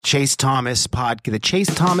Chase Thomas the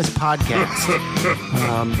Chase Thomas podcast.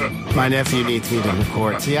 My nephew needs me to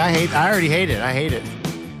record. See, I already hate it. I hate it.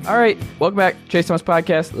 All right, welcome back, Chase Thomas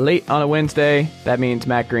podcast. Late on a Wednesday. That means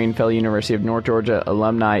Matt Green, fellow University of North Georgia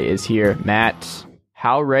alumni, is here. Matt,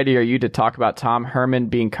 how ready are you to talk about Tom Herman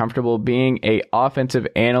being comfortable being a offensive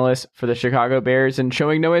analyst for the Chicago Bears and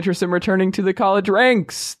showing no interest in returning to the college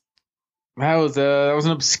ranks? That was an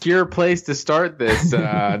obscure place to start this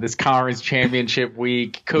this conference championship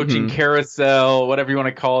week, coaching carousel, whatever you want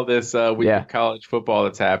to call this week of college football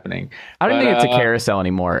that's happening. I don't think it's a carousel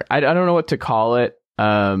anymore. I don't know what to call it.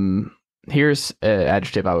 Here's an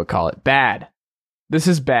adjective I would call it: bad. This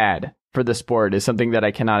is bad for the sport. Is something that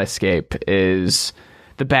I cannot escape. Is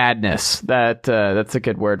the badness that's a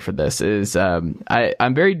good word for this. Is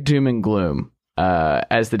I'm very doom and gloom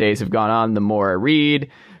as the days have gone on. The more I read,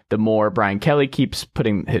 the more Brian Kelly keeps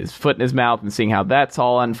putting his foot in his mouth and seeing how that's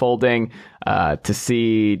all unfolding, to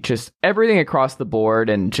see just everything across the board.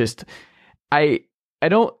 And just, I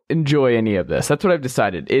don't enjoy any of this. That's what I've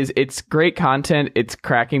decided. It's great content. It's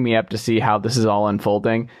cracking me up to see how this is all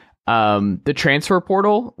unfolding. The transfer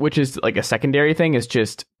portal, which is like a secondary thing, is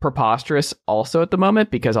just preposterous also at the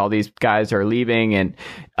moment, because all these guys are leaving and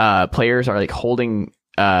players are like holding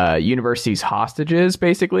universities hostages,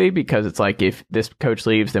 basically, because it's like, if this coach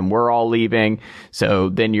leaves, then we're all leaving. So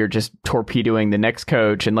then you're just torpedoing the next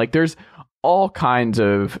coach. And like, there's all kinds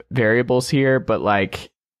of variables here, but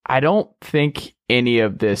like, I don't think any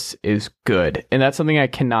of this is good. And that's something I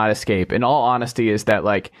cannot escape. In all honesty, is that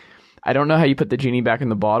like, I don't know how you put the genie back in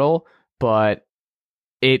the bottle, but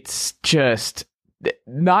it's just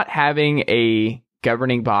not having a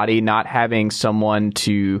governing body, not having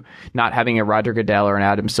a Roger Goodell or an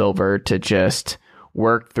Adam Silver to just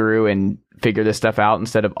work through and figure this stuff out,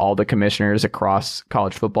 instead of all the commissioners across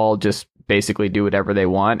college football just basically do whatever they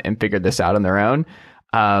want and figure this out on their own.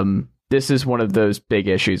 This is one of those big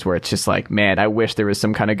issues where it's just like, man, I wish there was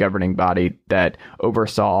some kind of governing body that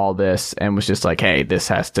oversaw all this and was just like, hey, this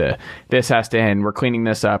has to end. We're cleaning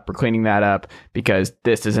this up. We're cleaning that up, because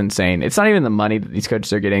this is insane. It's not even the money that these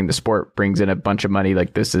coaches are getting. The sport brings in a bunch of money.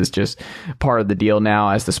 Like, this is just part of the deal now.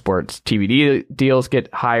 As the sports TV deals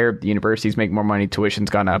get higher, the universities make more money. Tuition's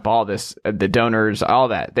gone up. All this, the donors, all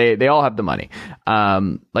that. They all have the money.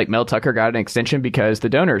 Like Mel Tucker got an extension because the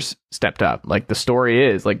donors stepped up. Like, the story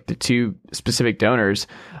is like the two specific donors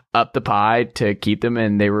up the pie to keep them,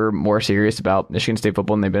 and they were more serious about Michigan State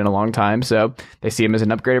football than they've been in a long time. So they see him as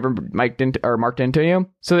an upgrade over Mark D'Antonio.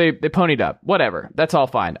 So they ponied up. Whatever. That's all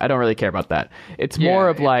fine. I don't really care about that. It's more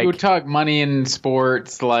of like, you talk money in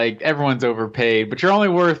sports, like everyone's overpaid, but you're only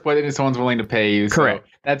worth what someone's willing to pay you. Correct.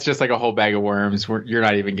 So that's just like a whole bag of worms you're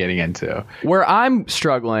not even getting into. Where I'm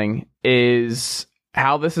struggling is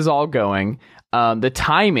how this is all going. The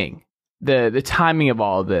timing. The timing of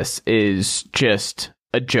all of this is just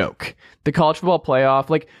a joke. The college football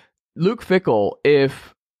playoff, like Luke Fickell,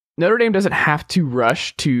 if Notre Dame doesn't have to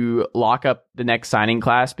rush to lock up the next signing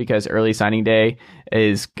class because early signing day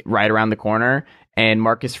is right around the corner, and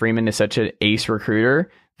Marcus Freeman is such an ace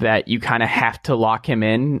recruiter that you kind of have to lock him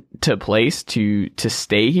in to place to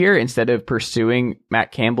stay here, instead of pursuing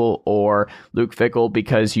Matt Campbell or Luke Fickell,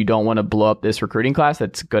 because you don't want to blow up this recruiting class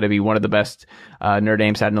that's going to be one of the best Notre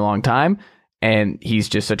Dame's had in a long time. And he's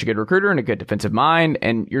just such a good recruiter and a good defensive mind,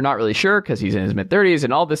 and you're not really sure because he's in his mid-30s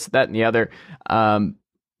and all this, that, and the other.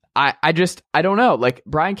 I don't know. Like,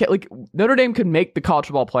 Brian Kelly, like, Notre Dame could make the college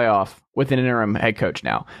football playoff with an interim head coach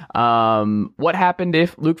now. What happened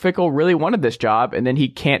if Luke Fickell really wanted this job and then he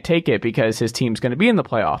can't take it because his team's going to be in the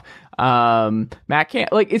playoff? Matt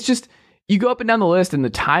can't. Like, it's just, you go up and down the list, and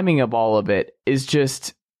the timing of all of it is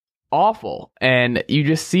just awful. And you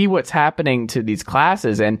just see what's happening to these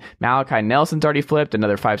classes. And Malachi Nelson's already flipped.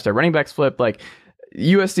 Another 5-star running back's flipped. Like,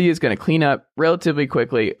 USC is going to clean up relatively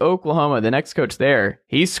quickly. Oklahoma, the next coach there,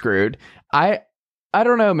 he's screwed. I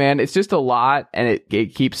don't know, man. It's just a lot, and it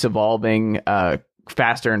keeps evolving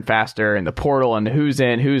faster and faster. And the portal and who's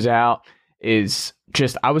in, who's out is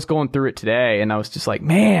just, I was going through it today, and I was just like,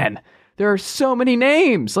 man, there are so many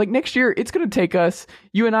names. Like, next year, it's going to take us,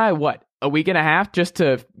 you and I, a week and a half just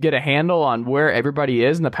to get a handle on where everybody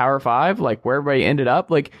is in the Power Five, like where everybody ended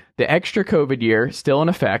up. Like, the extra COVID year still in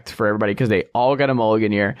effect for everybody because they all got a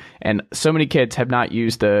mulligan year, and so many kids have not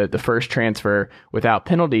used the first transfer without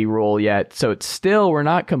penalty rule yet. So it's still, we're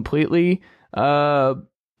not completely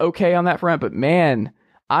okay on that front. But man,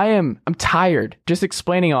 I'm tired. Just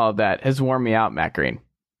explaining all of that has worn me out, Matt Green.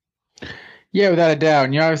 Yeah, without a doubt.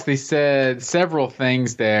 And you obviously said several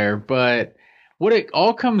things there, but what it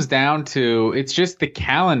all comes down to, it's just the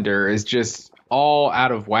calendar is just all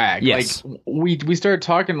out of whack. Yes. Like we started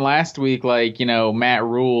talking last week, like, Matt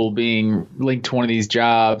Rule being linked to one of these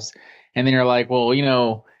jobs. And then you're like, well,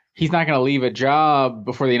 he's not going to leave a job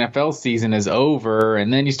before the NFL season is over.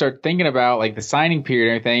 And then you start thinking about like the signing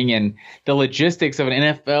period and everything and the logistics of an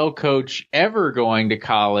NFL coach ever going to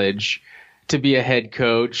college to be a head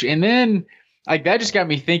coach. And then like that just got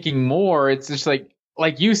me thinking more. It's just like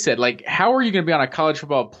you said, like, how are you going to be on a college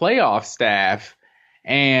football playoff staff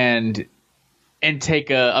and take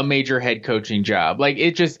a major head coaching job? Like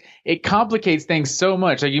it complicates things so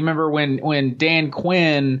much. Like you remember when Dan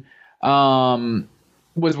Quinn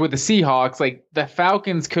was with the Seahawks, like the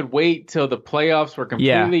Falcons could wait till the playoffs were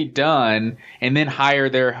completely done and then hire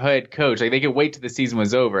their head coach. Like they could wait till the season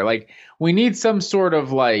was over. Like we need some sort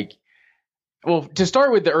of like, well, to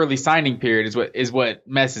start with, the early signing period is what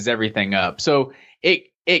messes everything up. So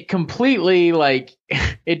it completely like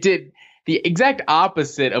it did the exact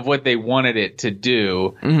opposite of what they wanted it to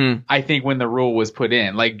do. Mm-hmm. I think when the rule was put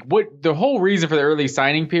in, like what the whole reason for the early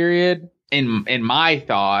signing period in my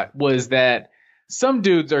thought was that some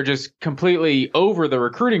dudes are just completely over the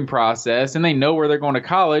recruiting process and they know where they're going to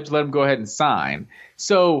college. Let them go ahead and sign.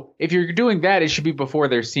 So if you're doing that, it should be before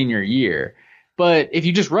their senior year. But if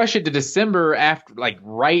you just rush it to December after, like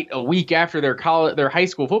right a week after their high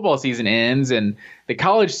school football season ends and the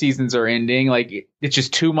college seasons are ending, like it's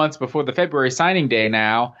just 2 months before the February signing day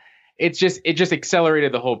now, it just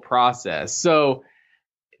accelerated the whole process. So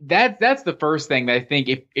that's the first thing that I think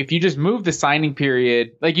if you just move the signing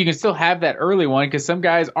period, like you can still have that early one because some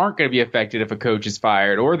guys aren't going to be affected if a coach is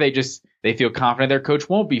fired, or they feel confident their coach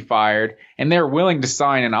won't be fired and they're willing to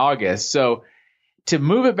sign in August. So to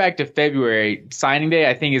move it back to February signing day,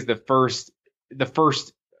 I think is the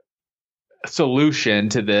first solution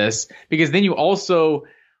to this, because then you also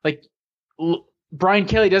like Brian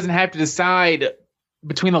Kelly doesn't have to decide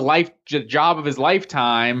between the job of his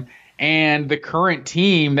lifetime and the current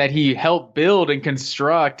team that he helped build and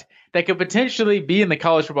construct that could potentially be in the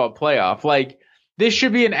college football playoff. Like this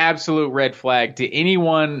should be an absolute red flag to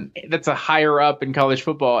anyone that's a higher up in college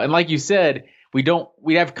football. And like you said,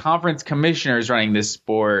 we have conference commissioners running this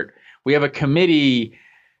sport. We have a committee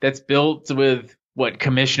that's built with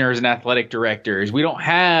commissioners and athletic directors. We don't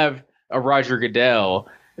have a Roger Goodell.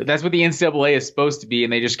 That's what the NCAA is supposed to be.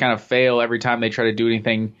 And they just kind of fail every time they try to do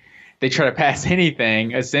anything. They try to pass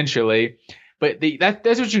anything, essentially. But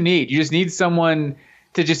that's what you need. You just need someone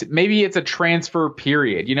to maybe it's a transfer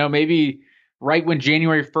period. Maybe right when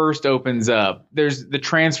January 1st opens up, there's the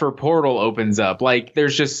transfer portal opens up. Like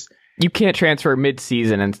you can't transfer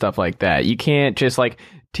mid-season and stuff like that. You can't just like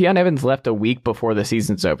Tion Evans left a week before the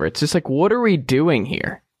season's over. It's just like, what are we doing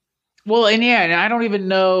here? Well, and I don't even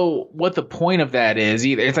know what the point of that is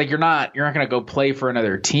either. It's like you're not going to go play for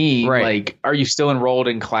another team. Right. Like, are you still enrolled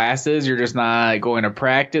in classes? You're just not going to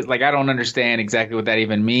practice. Like, I don't understand exactly what that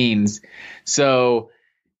even means. So,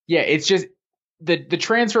 yeah, it's just the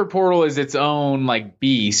transfer portal is its own like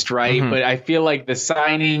beast, right? Mm-hmm. But I feel like the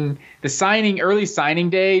early signing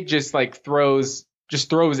day just like throws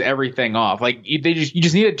everything off. Like you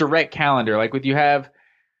just need a direct calendar, like what you have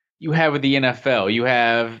with the NFL. You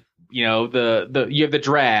have you have the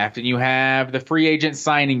draft, and you have the free agent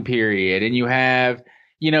signing period, and you have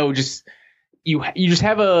you just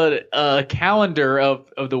have a calendar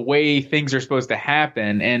of the way things are supposed to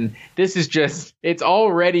happen. And this is it's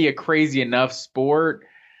already a crazy enough sport.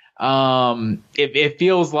 It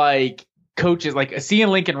feels like coaches, like seeing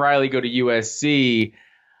Lincoln Riley go to USC,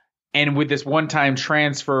 and with this one-time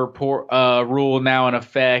transfer rule now in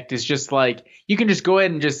effect, is just like you can just go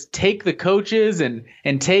ahead and just take the coaches and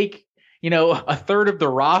take a third of the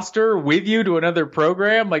roster with you to another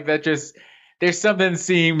program. Like that there's something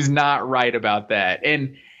seems not right about that.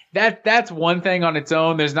 And that's one thing on its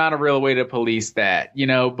own. There's not a real way to police that,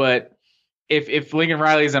 but if Lincoln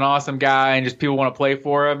Riley is an awesome guy and just people want to play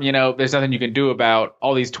for him, there's nothing you can do about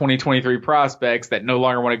all these 2023 prospects that no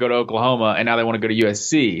longer want to go to Oklahoma and now they want to go to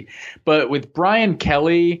USC. But with Brian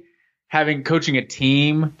Kelly coaching a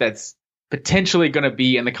team that's potentially going to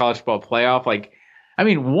be in the college football playoff, like, I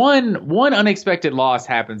mean, one unexpected loss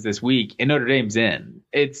happens this week and Notre Dame's in.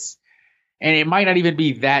 And it might not even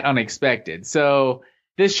be that unexpected. So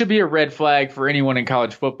this should be a red flag for anyone in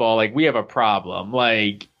college football. Like, we have a problem.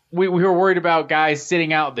 Like, we were worried about guys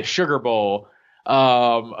sitting out the Sugar Bowl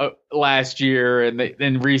last year and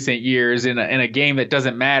in recent years in a game that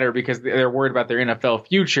doesn't matter because they're worried about their NFL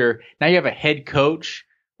future. Now you have a head coach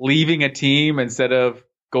leaving a team instead of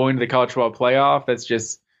going to the college football playoff.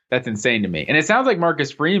 That's insane to me. And it sounds like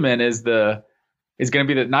Marcus Freeman is going to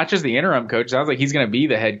be not just the interim coach. It sounds like he's going to be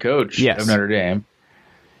the head coach of Notre Dame.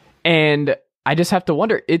 And I just have to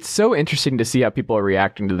wonder. It's so interesting to see how people are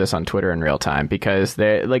reacting to this on Twitter in real time, because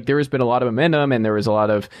there has been a lot of momentum, and there was a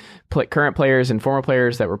lot of current players and former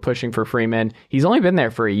players that were pushing for Freeman. He's only been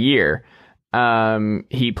there for a year.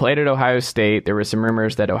 He played at Ohio State. There were some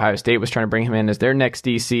rumors that Ohio State was trying to bring him in as their next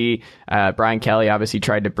DC. Brian Kelly obviously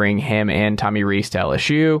tried to bring him and Tommy Rees to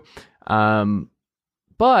LSU.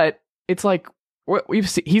 But it's like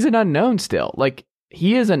he's an unknown still. Like,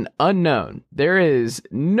 he is an unknown.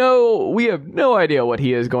 We have no idea what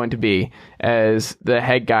he is going to be as the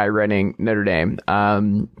head guy running Notre Dame.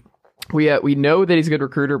 We know that he's a good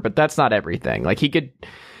recruiter, but that's not everything. Like, he could,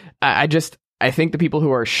 I think the people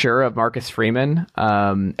who are sure of Marcus Freeman,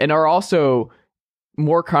 and are also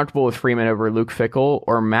more comfortable with Freeman over Luke Fickell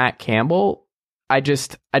or Matt Campbell, I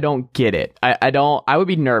don't get it. I would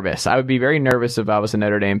be nervous. I would be very nervous if I was a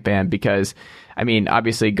Notre Dame fan, because, I mean,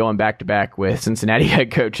 obviously going back to back with Cincinnati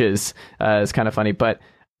head coaches is kind of funny, but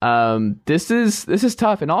this is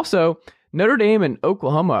tough. And also, Notre Dame and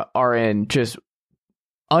Oklahoma are in just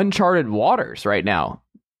uncharted waters right now.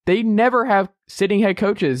 They never have sitting head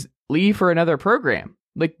coaches leave for another program.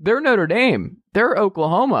 Like, they're Notre Dame, they're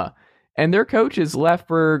Oklahoma, and their coaches left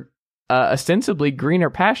for ostensibly greener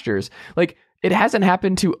pastures. Like, it hasn't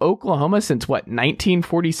happened to Oklahoma since,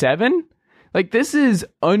 1947? Like, this is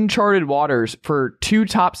uncharted waters for 2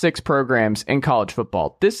 top 6 programs in college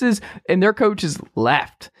football. And their coaches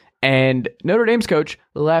left. And Notre Dame's coach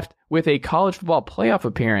left with a college football playoff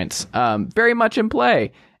appearance very much in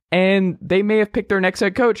play. And they may have picked their next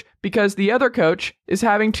head coach because the other coach is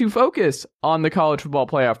having to focus on the college football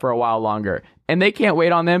playoff for a while longer. And they can't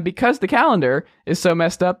wait on them because the calendar is so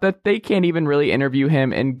messed up that they can't even really interview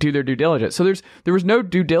him and do their due diligence. So there was no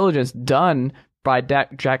due diligence done by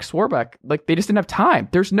Jack Swarbrick. Like, they just didn't have time.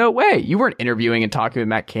 There's no way. You weren't interviewing and talking with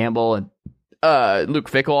Matt Campbell and Luke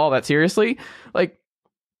Fickell all that seriously. Like,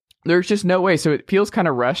 there's just no way. So it feels kind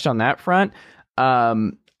of rushed on that front.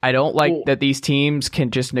 I don't like that these teams can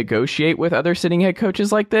just negotiate with other sitting head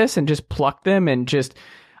coaches like this and just pluck them and just,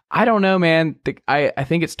 I don't know, man. I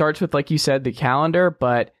think it starts with, like you said, the calendar,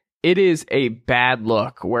 but it is a bad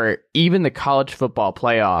look where even the college football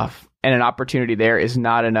playoff and an opportunity there is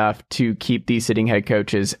not enough to keep these sitting head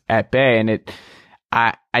coaches at bay. And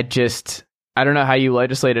I don't know how you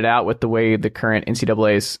legislate it out with the way the current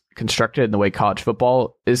NCAA is constructed and the way college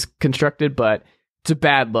football is constructed, but it's a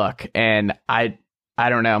bad look. And I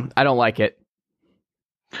don't know. I don't like it.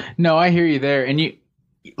 No, I hear you there. And you,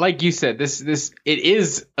 like you said, it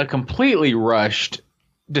is a completely rushed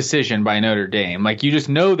decision by Notre Dame. Like, you just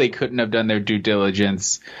know they couldn't have done their due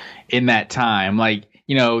diligence in that time. Like,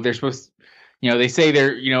 they're supposed, they say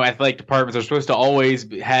their, athletic departments are supposed to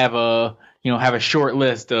always have a short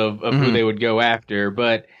list of who they would go after.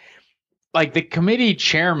 But, like, the committee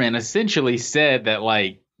chairman essentially said that,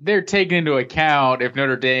 like, they're taking into account if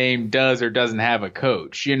Notre Dame does or doesn't have a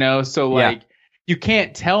coach, So, like, you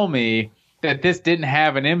can't tell me that this didn't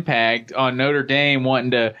have an impact on Notre Dame wanting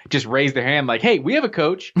to just raise their hand like, hey, we have a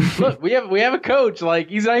coach. Look, we have a coach. Like,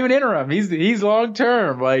 he's not even interim. He's long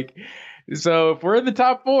term. Like, so if we're in the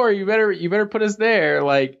top 4, you better put us there.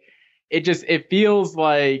 Like, it feels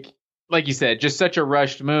like you said, just such a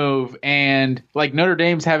rushed move, and like Notre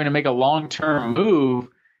Dame's having to make a long term move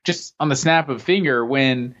just on the snap of a finger,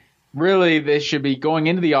 when really this should be going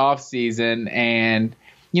into the off season. And,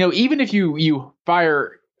 even if you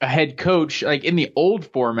fire a head coach, like in the old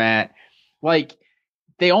format, like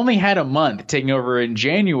they only had a month taking over in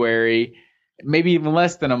January, maybe even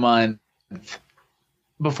less than a month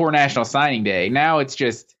before National Signing Day. Now it's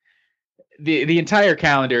just the entire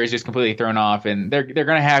calendar is just completely thrown off, and they're going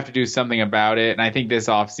to have to do something about it. And I think this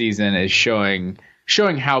off season is showing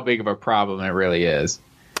how big of a problem it really is.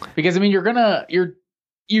 Because, I mean, you're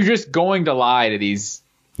just going to lie to these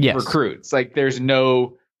recruits. Like, there's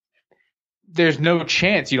no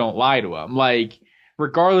chance you don't lie to them. Like,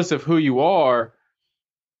 regardless of who you are,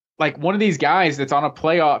 like, one of these guys that's on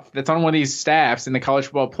one of these staffs in the college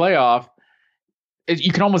football playoff,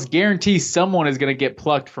 you can almost guarantee someone is going to get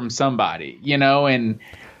plucked from somebody, and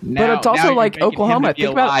now, but it's also like Oklahoma.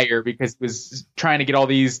 Think about liar because he was trying to get all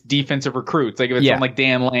these defensive recruits. Like, if it's on like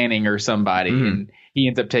Dan Lanning or somebody, and he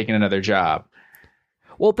ends up taking another job.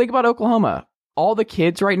 Well, think about Oklahoma. All the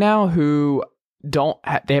kids right now who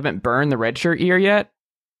they haven't burned the redshirt year yet,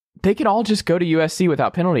 they could all just go to USC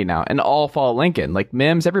without penalty now and all follow Lincoln. Like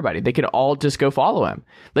Mims, everybody, they could all just go follow him.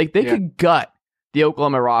 Like, they could gut the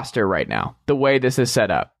Oklahoma roster right now. The way this is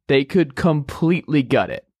set up, they could completely gut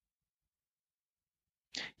it.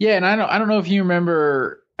 Yeah, and I don't know if you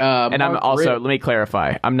remember And I'm also, let me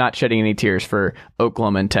clarify, I'm not shedding any tears for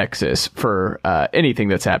Oklahoma and Texas for anything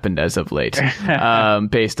that's happened as of late,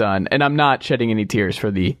 based on, and I'm not shedding any tears for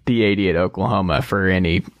the 80 at Oklahoma for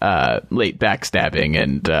any late backstabbing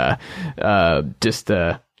and just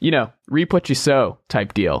reap what you sow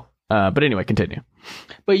type deal. But anyway, continue.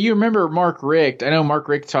 But you remember Mark Richt? I know Mark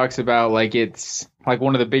Richt talks about like it's like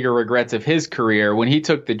one of the bigger regrets of his career when he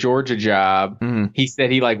took the Georgia job. Mm-hmm. He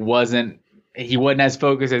said he wasn't as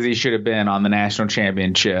focused as he should have been on the national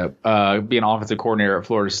championship, being offensive coordinator at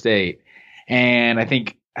Florida State. And I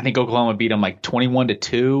think Oklahoma beat him like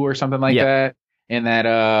 21-2 or something like that in that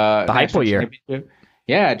the Heupel year.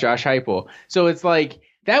 Yeah, Josh Heupel. So it's like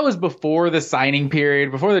that was before the signing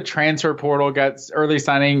period, before the transfer portal got so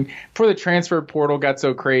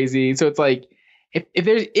crazy. So it's like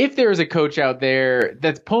if there's a coach out there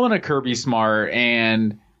that's pulling a Kirby Smart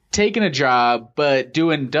and taking a job but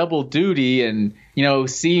doing double duty and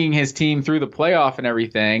seeing his team through the playoff and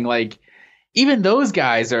everything, like even those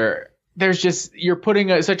guys you're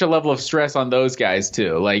putting such a level of stress on those guys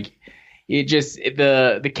too. Like it just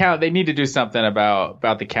the count, they need to do something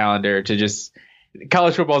about the calendar to just.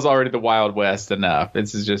 College football is already the Wild West enough.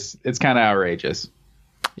 It's kind of outrageous.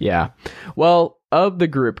 Yeah. Well, of the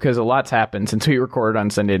group, because a lot's happened since we recorded on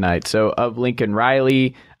Sunday night. So of Lincoln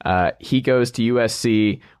Riley, he goes to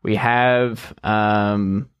USC. We have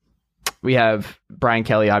Brian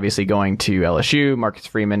Kelly obviously going to LSU. Marcus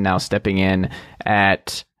Freeman now stepping in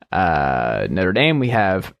at Notre Dame. We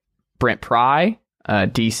have Brent Pry,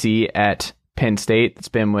 DC at Penn State, that's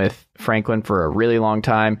been with Franklin for a really long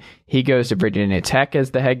time. He goes to Virginia Tech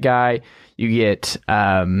as the head guy. You get,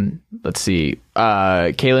 Kalen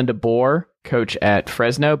DeBoer, coach at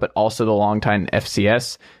Fresno, but also the longtime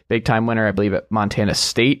FCS big time winner, I believe, at Montana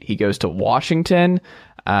State. He goes to Washington.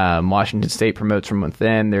 Washington State promotes from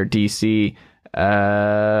within their DC.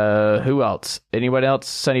 Who else? Anyone else?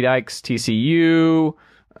 Sonny Dykes, TCU.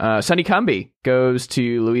 Sonny Cumbie goes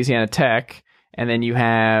to Louisiana Tech. And then you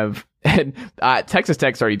have Texas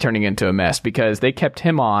Tech's already turning into a mess because they kept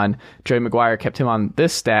him on. Joey McGuire kept him on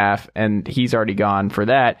this staff, and he's already gone for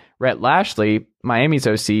that. Rhett Lashley, Miami's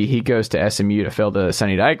OC, he goes to SMU to fill the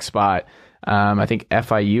Sonny Dykes spot. I think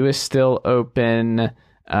FIU is still open.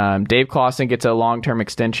 Dave Clawson gets a long-term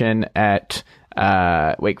extension at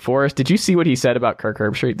Wake Forest. Did you see what he said about Kirk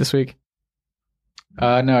Herbstreit this week?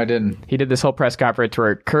 No, I didn't. He did this whole press conference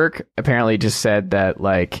where Kirk apparently just said that,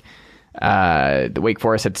 like, the Wake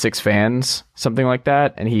Forest had 6 fans, something like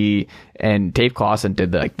that, and Dave Clawson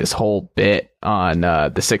did like this whole bit on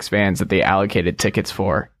the 6 fans that they allocated tickets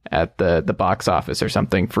for at the box office or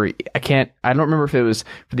something for I don't remember if it was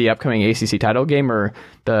for the upcoming ACC title game or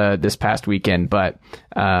this past weekend, but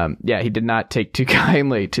he did not take too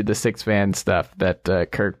kindly to the 6 fan stuff that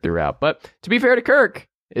Kirk threw out. But to be fair to Kirk,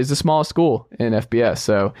 is the smallest school in FBS,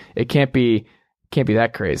 so it can't be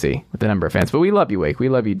that crazy with the number of fans. But we love you, Wake. We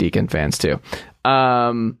love you, Deacon fans, too.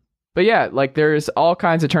 But yeah, like there's all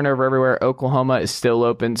kinds of turnover everywhere. Oklahoma is still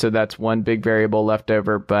open, so that's one big variable left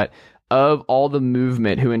over. But of all the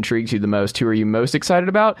movement, who intrigues you the most? Who are you most excited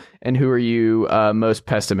about? And who are you most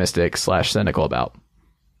pessimistic / cynical about?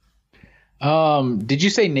 Did you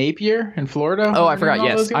say Napier in Florida? Oh, I forgot.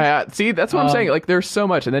 Yes. See, that's what I'm saying. Like there's so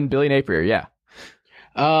much. And then Billy Napier. Yeah.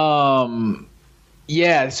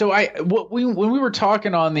 Yeah, so when we were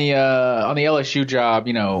talking on the LSU job,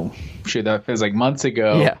 that feels like months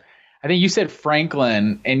ago. Yeah. I think you said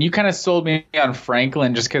Franklin, and you kind of sold me on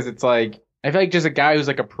Franklin just because it's like I feel like just a guy who's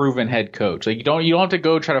like a proven head coach. Like you don't have to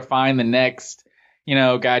go try to find the next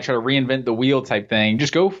guy, try to reinvent the wheel type thing.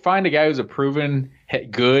 Just go find a guy who's a proven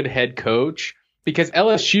good head coach, because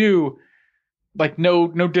LSU. Like no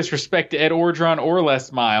disrespect to Ed Orgeron or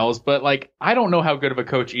Les Miles, but like I don't know how good of a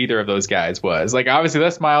coach either of those guys was. Like obviously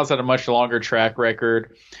Les Miles had a much longer track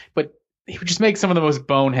record, but he would just make some of the most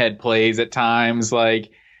bonehead plays at times.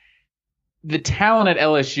 Like the talent at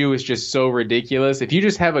LSU is just so ridiculous. If you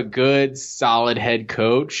just have a good, solid head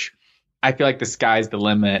coach, I feel like the sky's the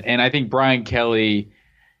limit. And I think Brian Kelly,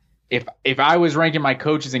 if I was ranking my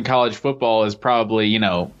coaches in college football as probably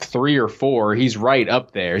 3 or 4, he's right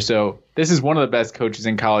up there. So this is one of the best coaches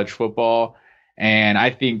in college football, and I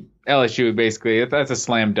think LSU basically that's a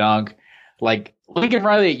slam dunk. Like Lincoln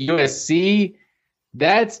Riley at USC,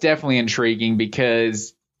 that's definitely intriguing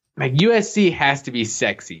because like USC has to be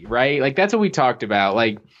sexy, right? Like that's what we talked about.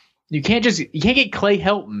 Like you can't get Clay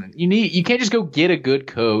Helton. You can't just go get a good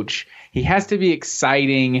coach. He has to be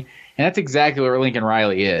exciting, and that's exactly what Lincoln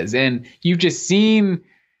Riley is. And you've just seen,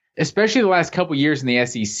 especially the last couple years in the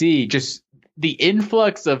SEC, just the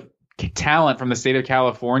influx of talent from the state of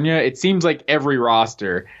California. It seems like every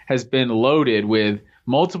roster has been loaded with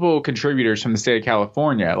multiple contributors from the state of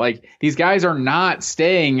California. Like, these guys are not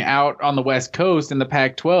staying out on the West Coast in the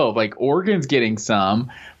Pac-12. Like, Oregon's getting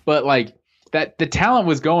some, but like that the talent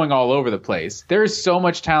was going all over the place. There's so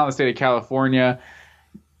much talent in the state of California.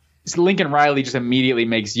 So Lincoln Riley just immediately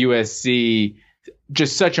makes USC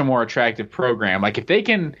just such a more attractive program. Like, if they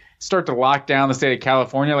can start to lock down the state of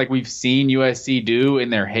California like we've seen USC do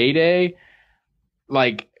in their heyday,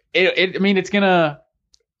 like it's gonna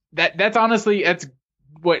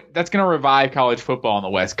that's gonna revive college football on the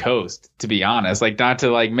West Coast, to be honest. Like, not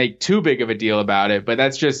to like make too big of a deal about it, but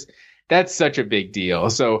that's such a big deal.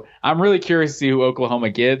 So I'm really curious to see who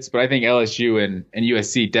Oklahoma gets, but I think LSU and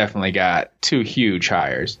USC definitely got two huge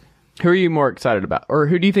hires. Who are you more excited about, or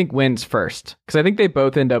who do you think wins first? Because I think they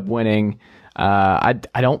both end up winning. I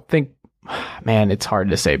don't think, man, it's hard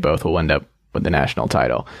to say both will end up with the national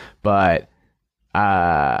title, but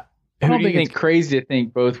I don't think it's crazy to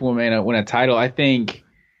think both will win a title. I think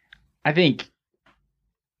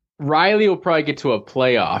Riley will probably get to a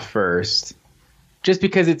playoff first, just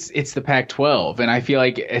because it's the Pac-12, and I feel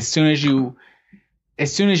like as soon as you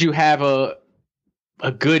have a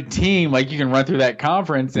good team, like, you can run through that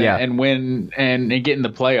conference and win and get in the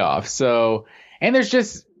playoffs. So, and there's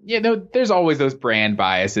just, there's always those brand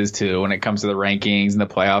biases too when it comes to the rankings and the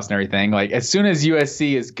playoffs and everything. Like, as soon as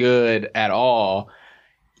USC is good at all,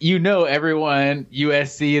 everyone,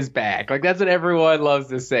 USC is back. Like, that's what everyone loves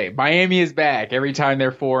to say. Miami is back every time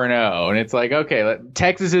they're 4-0, and it's like, okay,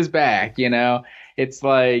 Texas is back. It's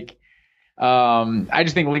like, I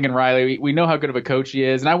just think Lincoln Riley, we know how good of a coach he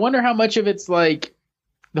is, and I wonder how much of it's like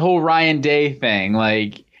the whole Ryan Day thing,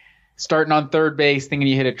 like starting on third base thinking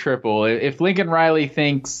you hit a triple. If Lincoln Riley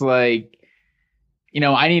thinks like,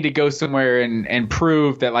 I need to go somewhere and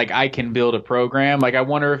prove that, like, I can build a program. Like, I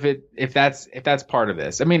wonder if that's part of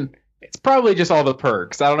this. I mean, it's probably just all the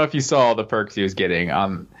perks. I don't know if you saw all the perks he was getting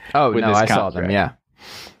on. Oh, no, I saw them. Yeah.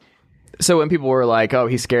 So when people were like, "Oh,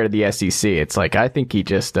 he's scared of the SEC," it's like, I think he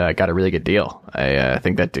just got a really good deal. I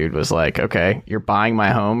think that dude was like, "Okay, you're buying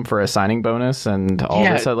my home for a signing bonus and all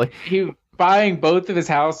this." Like, he buying both of his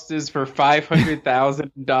houses for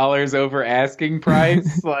 $500,000 over asking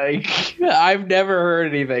price. Like, I've never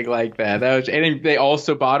heard anything like that. And they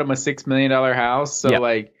also bought him a $6 million house. So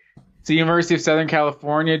like, the University of Southern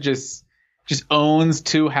California just owns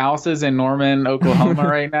two houses in Norman, Oklahoma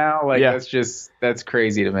right now. Like, that's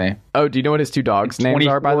crazy to me. Oh, do you know what his two dogs' names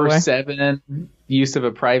are, by the way? 24/7 use of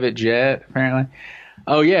a private jet, apparently.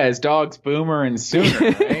 Oh yeah, his dogs Boomer and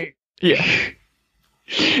Sooner, right? Yeah.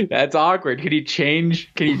 That's awkward. Can you change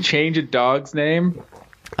a dog's name?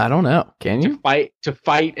 I don't know. Can you? To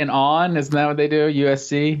fight and on? Isn't that what they do?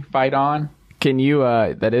 USC, fight on? Can you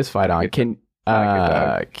that is fight on. Can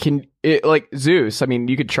it, like Zeus, I mean,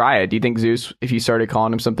 you could try it. Do you think Zeus, if you started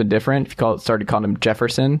calling him something different, if you started calling him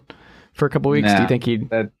Jefferson for a couple weeks, do you think he'd...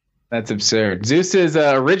 That's absurd. Zeus's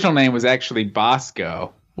original name was actually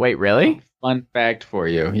Bosco. Wait, really? Fun fact for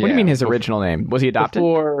you. What do you mean his original name? Was he adopted?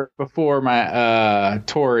 Before my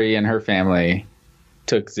Tori and her family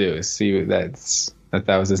took Zeus. That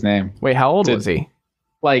was his name. Wait, how old was he?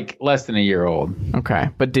 Like less than a year old. Okay.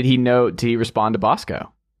 But did he respond to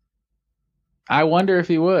Bosco? I wonder if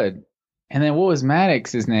he would. And then what was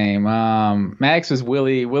Maddox's name? Maddox was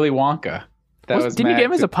Willy Wonka. Didn't you get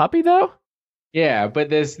him as a puppy though? Yeah, but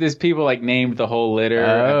there's people like named the whole litter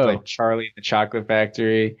after, like, Charlie and the Chocolate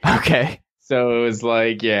Factory. Okay. So it was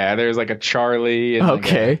like, there's like a Charlie and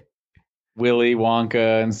like a Willy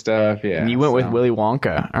Wonka and stuff. Yeah. And you went with Willy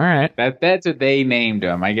Wonka. All right. That's what they named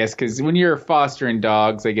him, I guess, because when you're fostering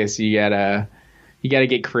dogs, I guess you gotta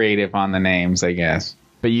get creative on the names, I guess.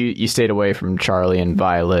 But you stayed away from Charlie and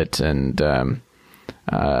Violet and I'm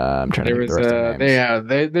trying to think of the rest of the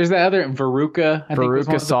names. There's that other Veruca.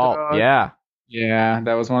 Veruca Salt. Yeah. Yeah,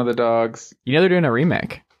 that was one of the dogs. They're doing a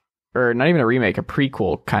remake. Or not even a remake, a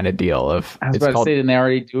prequel kind of deal of... I was about to say, didn't they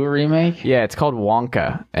already do a remake? Yeah, it's called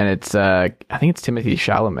Wonka, and it's I think it's Timothée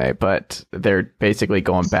Chalamet, but they're basically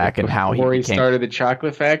going back and how he started the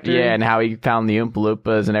chocolate factory. Yeah, and how he found the Oompa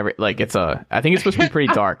Loompas and I think it's supposed to be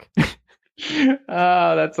pretty dark.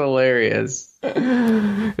 Oh, that's hilarious.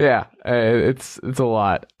 Yeah, it's a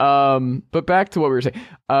lot. But back to what we were saying.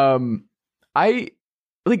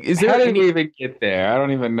 Is there how did we even get there? I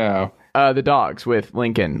don't even know. The dogs with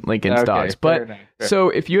Lincoln's dogs. But so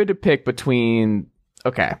if you had to pick between,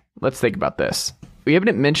 okay, let's think about this. We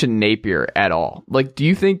haven't mentioned Napier at all. Like, do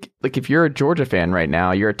you think, like, if you're a Georgia fan right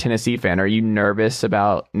now, you're a Tennessee fan, are you nervous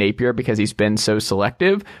about Napier because he's been so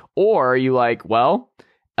selective? Or are you like, well,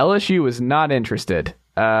 LSU was not interested.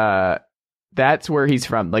 That's where he's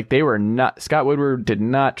from. Like, they were not, Scott Woodward did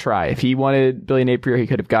not try. If he wanted Billy Napier, he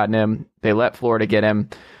could have gotten him. They let Florida get him,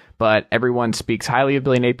 but everyone speaks highly of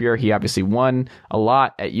Billy Napier. He obviously won a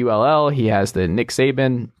lot at ULL. He has the Nick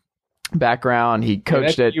Saban background. He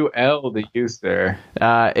coached at UL the use there.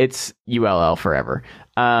 It's ULL forever.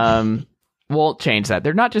 Won't change that.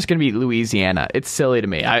 They're not just going to be Louisiana. It's silly to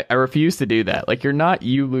me. I refuse to do that. Like, you're not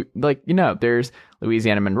there's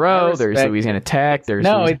Louisiana Monroe, there's Louisiana Tech, there's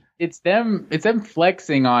it's them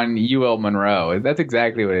flexing on UL Monroe. That's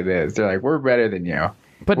exactly what it is. They're like, we're better than you.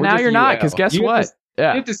 But now you're not, because guess what? You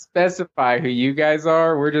have to specify who you guys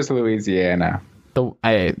are. We're just Louisiana. The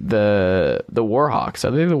Warhawks.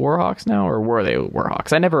 Are they the Warhawks now, or were they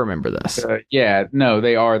Warhawks? I never remember this. No,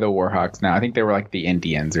 they are the Warhawks now. I think they were like the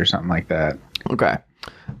Indians or something like that. Okay.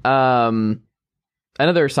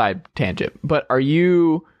 Another side tangent, but are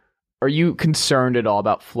you concerned at all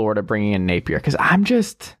about Florida bringing in Napier? Because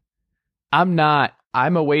I'm not.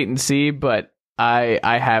 I'm a wait and see, but I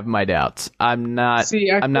have my doubts. I'm not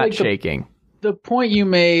shaking. The point you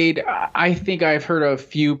made, I think I've heard a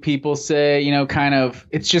few people say,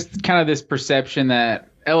 it's just kind of this perception that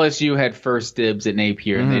LSU had first dibs at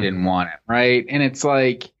Napier and they didn't want it, right? And it's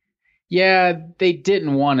like, yeah, they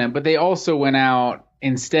didn't want him, but they also went out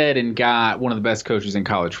instead and got one of the best coaches in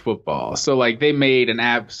college football. So, like, they made an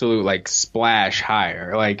absolute, like, splash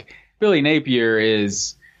hire. Like, Billy Napier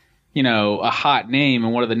is, a hot name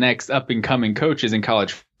and one of the next up-and-coming coaches in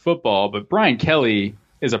college football, but Brian Kelly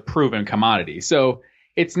is a proven commodity. So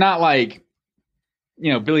it's not like,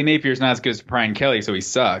 Billy Napier is not as good as Brian Kelly, so he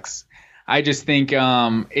sucks. I just think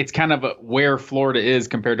it's kind of where Florida is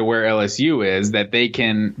compared to where LSU is, that they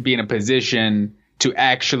can be in a position to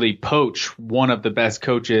actually poach one of the best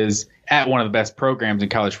coaches at one of the best programs in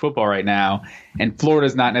college football right now. And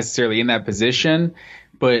Florida's not necessarily in that position.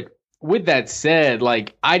 But with that said,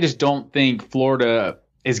 like, I just don't think Florida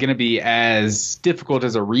is going to be as difficult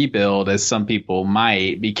as a rebuild as some people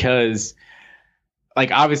might, because,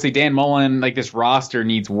 like, obviously Dan Mullen, like, this roster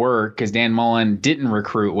needs work because Dan Mullen didn't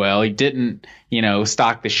recruit well. He didn't,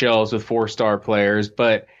 stock the shelves with 4-star players,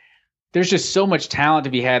 but there's just so much talent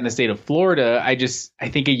to be had in the state of Florida. I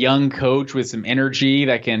think a young coach with some energy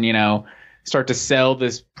that can, start to sell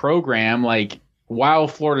this program, like, while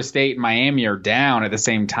Florida State and Miami are down at the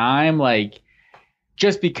same time, like,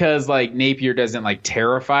 just because, like, Napier doesn't, like,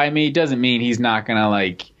 terrify me doesn't mean he's not going to,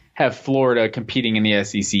 like, have Florida competing in the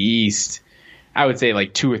SEC East, I would say,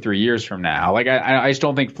 like, 2 or 3 years from now. Like, I just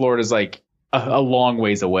don't think Florida's, like, a long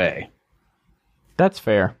ways away. That's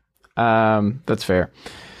fair. That's fair.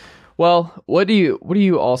 Well, what do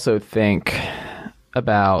you also think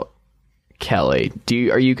about Kelly?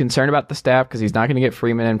 Are you concerned about the staff? Because he's not going to get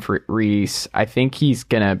Freeman and Reese. I think he's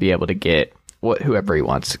going to be able to get whoever he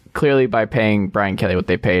wants. Clearly, by paying Brian Kelly what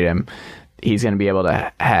they paid him, he's going to be able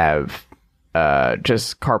to have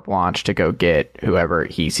just carte blanche to go get whoever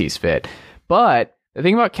he sees fit. But the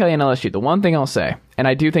thing about Kelly and LSU, the one thing I'll say, and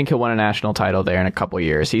I do think he'll win a national title there in a couple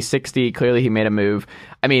years. He's 60. Clearly, he made a move.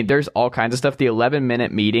 I mean, there's all kinds of stuff. The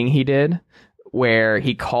 11-minute meeting he did, where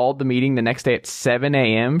he called the meeting the next day at 7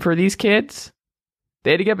 a.m. for these kids.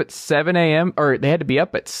 They had to get up at 7 a.m. or they had to be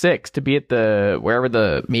up at 6 to be at wherever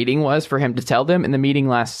the meeting was for him to tell them, and the meeting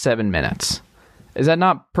lasts 7 minutes. Is that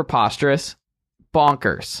not preposterous?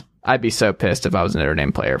 Bonkers. I'd be so pissed if I was a Notre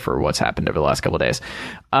Dame player for what's happened over the last couple of days.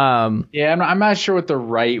 Yeah, I'm not sure what the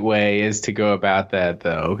right way is to go about that,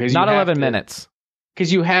 though. Not 11 minutes.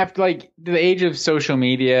 Because you have to, like, the age of social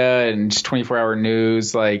media and just 24-hour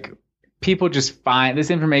news, like, people just find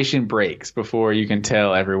this information breaks before you can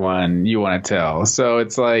tell everyone you want to tell. So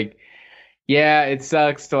it's like, yeah, it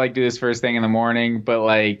sucks to, like, do this first thing in the morning, but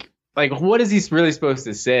like what is he really supposed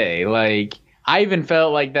to say? Like, I even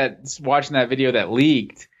felt like that watching that video that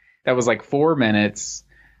leaked, that was like 4 minutes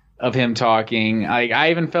of him talking. Like,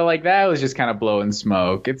 I even felt like that was just kind of blowing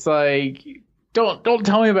smoke. It's like, don't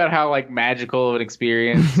tell me about how, like, magical of an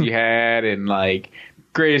experience you had and, like,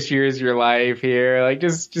 greatest years of your life here. Like,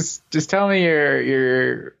 just tell me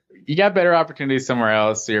you got better opportunities somewhere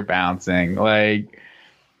else, so you're bouncing. Like,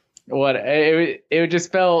 what it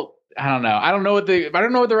just felt, I don't know. I don't know what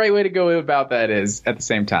the right way to go about that is at the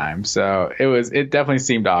same time. So it definitely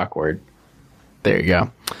seemed awkward. There you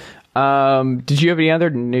go. Did you have any other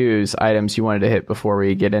news items you wanted to hit before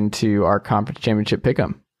we get into our conference championship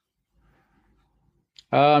pick'em?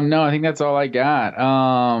 No, I think that's all I got.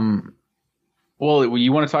 Well,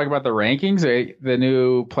 you want to talk about the rankings, the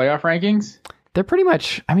new playoff rankings? They're pretty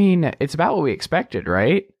much, I mean, it's about what we expected,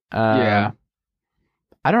 right? Yeah.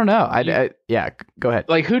 I don't know. Yeah, go ahead.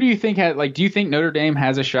 Like, who do you think do you think Notre Dame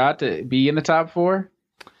has a shot to be in the top 4?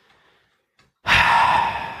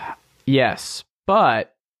 Yes,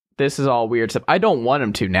 but this is all weird stuff. I don't want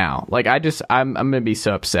them to now. Like, I'm going to be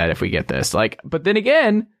so upset if we get this. Like, but then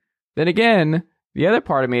again, the other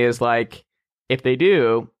part of me is like, if they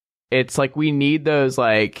do, it's like we need those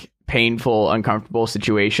like painful, uncomfortable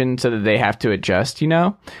situations so that they have to adjust,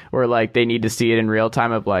 or like they need to see it in real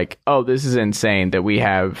time of like, oh, this is insane that we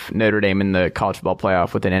have Notre Dame in the college football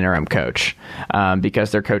playoff with an interim coach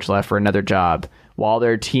because their coach left for another job while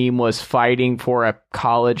their team was fighting for a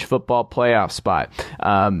college football playoff spot.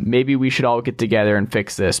 Maybe we should all get together and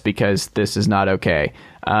fix this because this is not okay.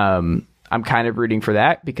 I'm kind of rooting for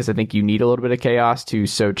that because I think you need a little bit of chaos to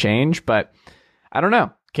sow change, but I don't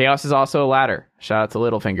know. Chaos is also a ladder. Shout out to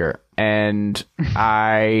Littlefinger. And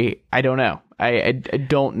I don't know. I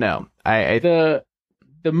don't know. The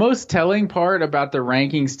most telling part about the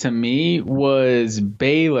rankings to me was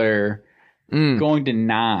Baylor going to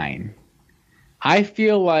 9. I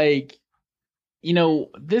feel like,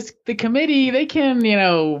 the committee, they can,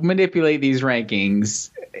 manipulate these rankings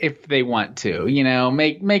if they want to,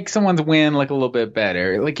 make someone's win look a little bit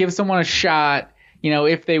better. Like give someone a shot.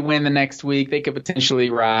 If they win the next week, they could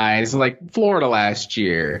potentially rise. Like Florida last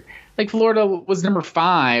year. Like Florida was number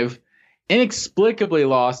 5, inexplicably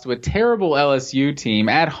lost to a terrible LSU team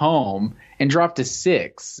at home and dropped to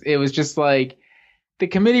 6. It was just like the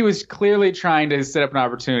committee was clearly trying to set up an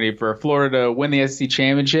opportunity for Florida to win the SEC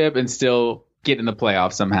championship and still get in the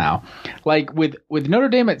playoffs somehow. Like with Notre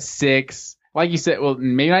Dame at 6, like you said, well,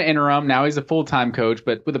 maybe not interim. Now he's a full-time coach,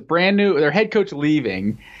 but with their head coach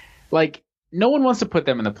leaving, like, no one wants to put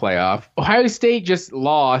them in the playoff. Ohio State just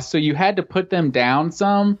lost, so you had to put them down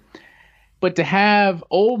some. But to have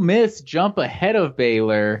Ole Miss jump ahead of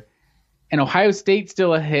Baylor and Ohio State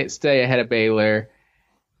still stay ahead of Baylor,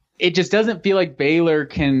 it just doesn't feel like Baylor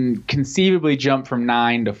can conceivably jump from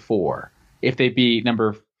 9 to 4 if they beat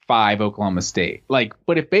number 5 Oklahoma State. Like,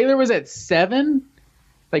 but if Baylor was at 7,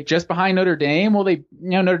 like just behind Notre Dame, well,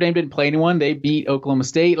 Notre Dame didn't play anyone. They beat Oklahoma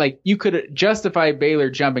State. Like you could justify Baylor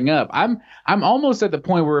jumping up. I'm almost at the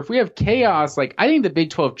point where if we have chaos, like I think the Big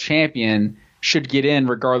 12 champion should get in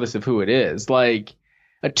regardless of who it is. Like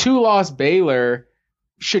a 2-loss Baylor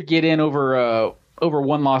should get in over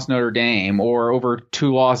 1-loss Notre Dame or over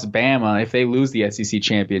 2-loss Bama if they lose the SEC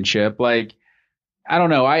championship. Like I don't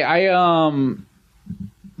know. I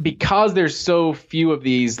because there's so few of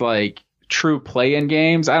these like true play-in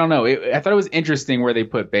games. I don't know. I thought it was interesting where they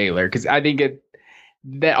put Baylor because I think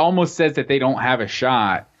that almost says that they don't have a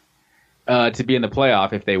shot to be in the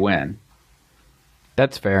playoff if they win.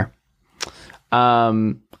 That's fair. I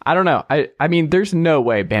don't know. I mean, there's no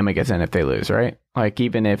way Bama gets in if they lose, right? Like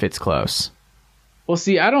even if it's close. Well,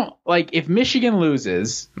 see, I don't like if Michigan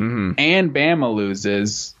loses and Bama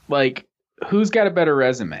loses. Like, who's got a better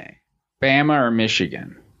resume, Bama or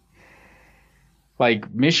Michigan?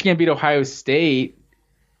 Like Michigan beat Ohio State.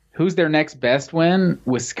 Who's their next best win?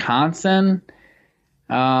 Wisconsin.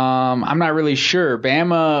 I'm not really sure.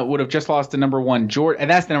 Bama would have just lost to number 1 Georgia, and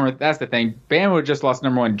that's the thing. Bama would have just lost to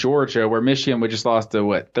number 1 Georgia, where Michigan would just lost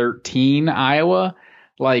to 13 Iowa.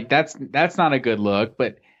 Like that's not a good look.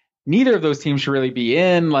 But neither of those teams should really be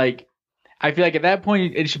in. Like I feel like at that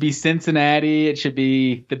point it should be Cincinnati. It should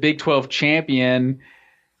be the Big 12 champion.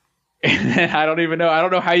 And I don't even know. I don't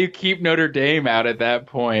know how you keep Notre Dame out at that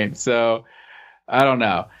point. So I don't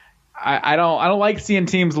know. I don't like seeing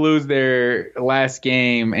teams lose their last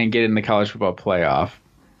game and get in the college football playoff.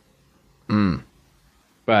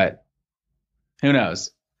 But who knows?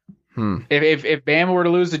 If Bama were to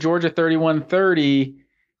lose to Georgia 31-30,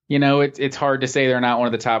 it's hard to say they're not one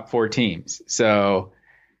of the top 4 teams. So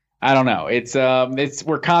I don't know.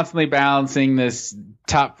 We're constantly balancing this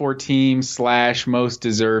top 4 teams / most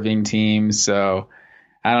deserving teams. So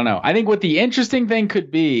I don't know. I think what the interesting thing could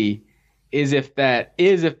be is if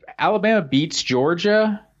Alabama beats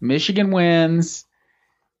Georgia, Michigan wins.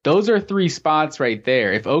 Those are 3 spots right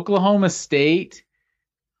there. If Oklahoma State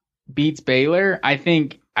beats Baylor, I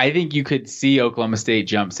think you could see Oklahoma State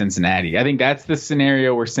jump Cincinnati. I think that's the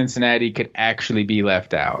scenario where Cincinnati could actually be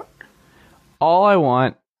left out. All I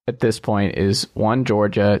want at this point is 1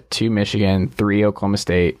 Georgia, 2 Michigan, 3 Oklahoma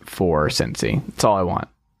State, 4 Cincy. That's all I want.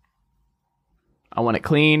 I want it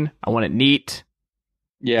clean. I want it neat.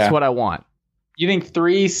 Yeah. That's what I want. You think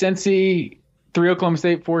 3 Cincy, 3 Oklahoma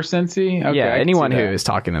State, 4 Cincy? Okay, yeah, anyone who is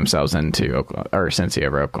talking themselves into Oklahoma, or Cincy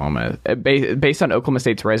over Oklahoma, based on Oklahoma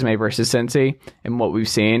State's resume versus Cincy and what we've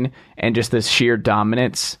seen, and just this sheer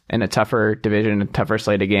dominance in a tougher division, a tougher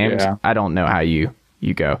slate of games, I don't know how you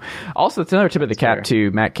go. Also, it's another tip of the cap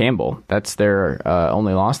to Matt Campbell. That's their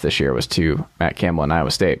only loss this year was to Matt Campbell and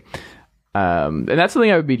Iowa State. And that's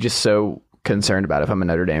something I would be just so concerned about if I'm a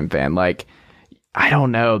Notre Dame fan. Like, I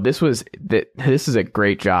don't know. This is a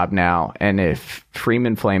great job now. And if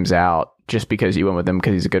Freeman flames out just because you went with him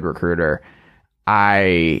because he's a good recruiter,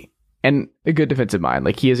 and a good defensive mind,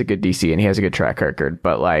 like he is a good DC and he has a good track record,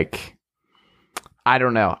 but like, I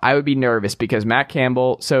don't know. I would be nervous because Matt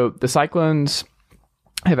Campbell, so the Cyclones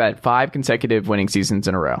have had 5 consecutive winning seasons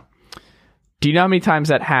in a row. Do you know how many times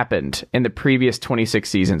that happened in the previous 26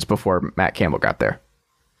 seasons before Matt Campbell got there?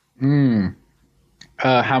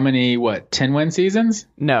 How many, 10-win seasons?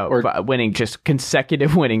 No, or winning, just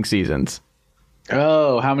consecutive winning seasons.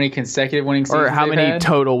 Oh, how many consecutive winning seasons? Or how many had?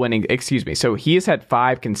 total winning, excuse me. So he has had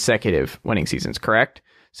 5 consecutive winning seasons, correct?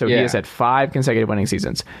 So he has had 5 consecutive winning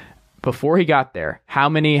seasons. Before he got there, how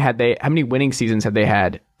many winning seasons have they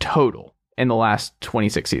had total in the last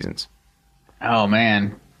 26 seasons? Oh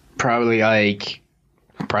man, probably like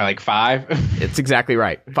 5. It's exactly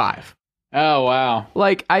right. 5. Oh wow.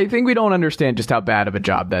 Like, I think we don't understand just how bad of a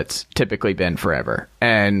job that's typically been forever.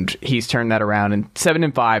 And he's turned that around, and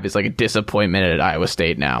 7-5 is like a disappointment at Iowa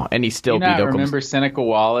State now. And he still beat Oklahoma. Remember Seneca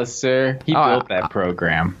Wallace, sir? He built that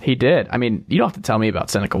program. He did. I mean, you don't have to tell me about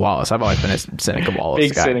Seneca Wallace. I've always been a Seneca Wallace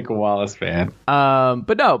Big guy. Seneca Wallace fan.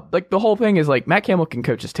 But no, like the whole thing is like Matt Campbell can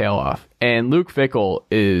coach his tail off, and Luke Fickell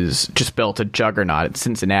is just built a juggernaut at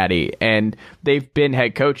Cincinnati, and they've been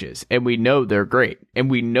head coaches, and we know they're great, and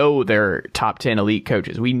we know they're top 10 elite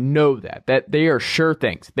coaches. We know that they are sure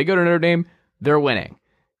things. They go to Notre Dame, they're winning.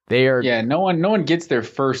 They are. Yeah, no one gets their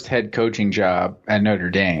first head coaching job at Notre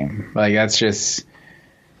Dame. Like that's just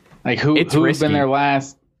like who's been their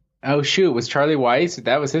last. Oh shoot, was Charlie Weiss?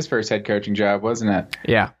 That was his first head coaching job, wasn't it?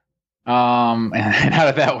 Yeah. And how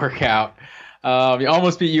did that work out? He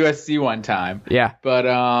almost beat USC one time. Yeah. But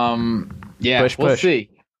yeah, we'll see.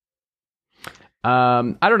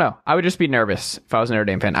 I don't know. I would just be nervous if I was a Notre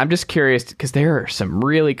Dame fan. I'm just curious because there are some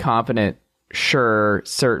really confident,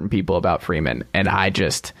 certain people about Freeman, and I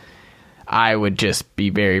would just be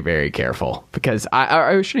very, very careful because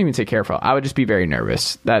I shouldn't even say careful. I would just be very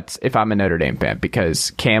nervous. That's if I'm a Notre Dame fan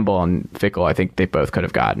because Campbell and Fickell, I think they both could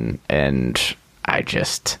have gotten, and I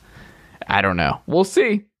don't know. We'll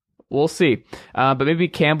see. But maybe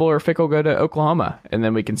Campbell or Fickell go to Oklahoma, and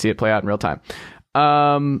then we can see it play out in real time.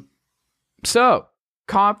 So,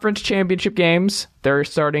 conference championship games, they're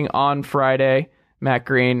starting on Friday. Matt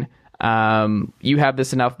Green, you have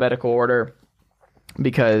this in alphabetical order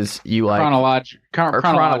because you like...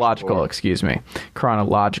 chronological, excuse me.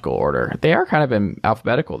 Chronological order. They are kind of in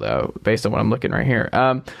alphabetical, though, based on what I'm looking right here.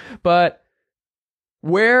 But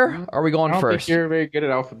where are we going first? I don't think you're very good at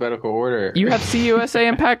alphabetical order. You have CUSA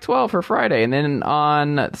and Pac-12 for Friday, and then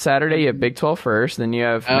on Saturday you have Big 12 first, then you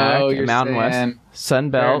have MAC, Mountain West, Sun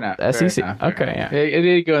Belt, SEC. Okay, yeah. It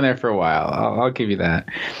did go in there for a while. I'll give you that.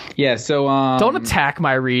 Yeah, so... don't attack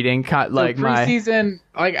my reading. Like preseason,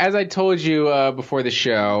 like as I told you before the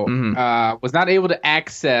show, was not able to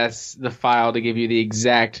access the file to give you the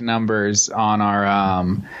exact numbers on our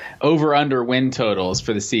over-under win totals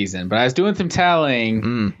for the season. But I was doing some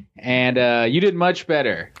tallying, and you did much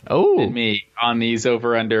better than me on these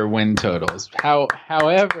over-under win totals.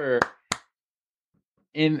 However...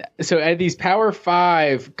 So at these Power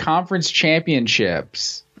 5 conference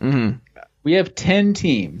championships, we have 10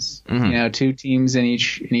 teams. 2 teams in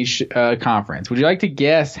each conference. Would you like to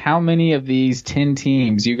guess how many of these 10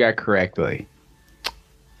 teams you got correctly?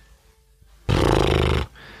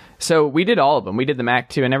 So we did all of them. We did the MAC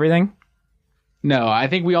 2 and everything? No, I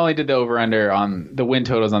think we only did the over-under on the win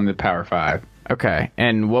totals on the Power 5. Okay.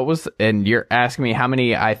 And you're asking me how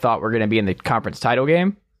many I thought were going to be in the conference title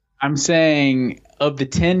game? I'm saying of the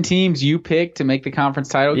 10 teams you picked to make the conference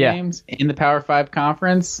title games in the Power 5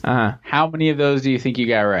 conference, how many of those do you think you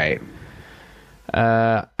got right?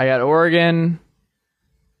 I got Oregon.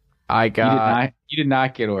 You did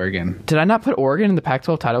not get Oregon. Did I not put Oregon in the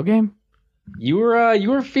Pac-12 title game? You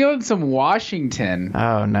were feeling some Washington.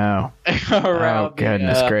 Oh no! Oh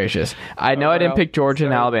goodness gracious! I know I didn't pick Georgia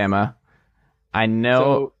and Alabama. I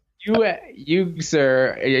know. So you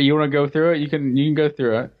sir, you want to go through it? You can go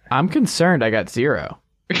through it. I'm concerned. I got 0.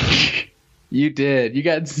 You did. You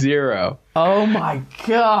got 0. Oh my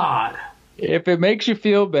god! If it makes you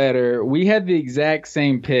feel better, we had the exact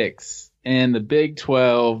same picks in the Big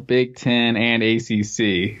 12, Big 10, and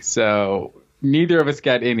ACC. So neither of us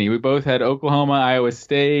got any. We both had Oklahoma, Iowa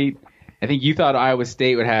State. I think you thought Iowa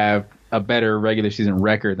State would have a better regular season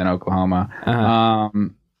record than Oklahoma.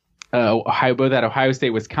 We both had Ohio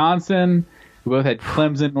State, Wisconsin. We both had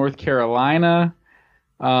Clemson, North Carolina.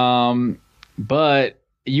 But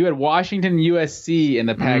you had Washington, USC in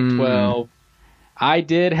the Pac-12. I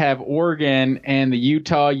did have Oregon and the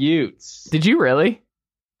Utah Utes. Did you really?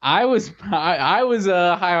 I was high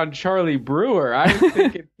on Charlie Brewer. I was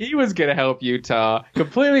thinking he was going to help Utah.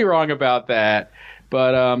 Completely wrong about that.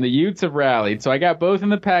 But the Utes have rallied. So I got both in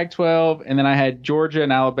the Pac-12, and then I had Georgia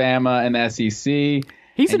and Alabama in the SEC.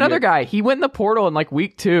 He's another guy. He went in the portal in like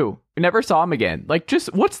week 2. We never saw him again. Like,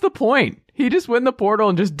 just what's the point? He just went in the portal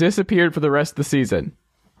and just disappeared for the rest of the season.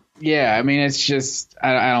 Yeah, I mean, it's just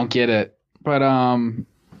I don't get it. But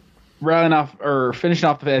finishing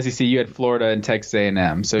off the SEC, you had Florida and Texas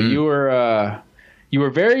A&M. So you were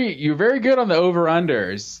very good on the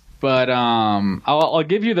over-unders. But I'll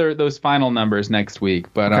give you those final numbers next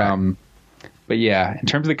week. But okay. But yeah, in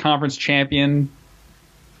terms of the conference championship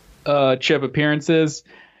appearances,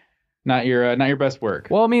 not your best work.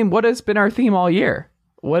 Well, I mean, what has been our theme all year?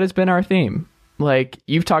 What has been our theme? Like,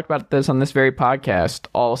 you've talked about this on this very podcast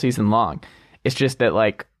all season long. It's just that,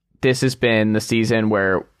 like, this has been the season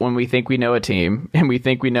where when we think we know a team and we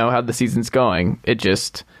think we know how the season's going, it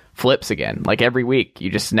just flips again. Like, every week,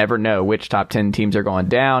 you just never know which top 10 teams are going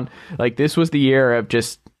down. Like, this was the year of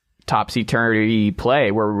just topsy-turvy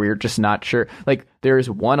play where we're just not sure. Like, there's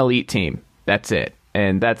one elite team. That's it.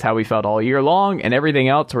 And that's how we felt all year long. And everything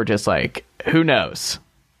else, we're just like, who knows?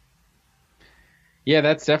 Yeah,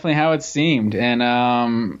 that's definitely how it seemed.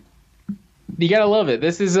 And you gotta love it.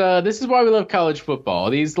 This is why we love college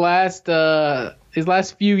football. These last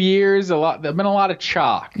few years, there've been a lot of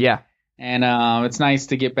chalk. Yeah, and it's nice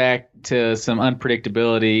to get back to some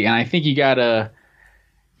unpredictability. And I think you gotta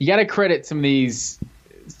credit some of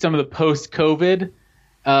the post-COVID,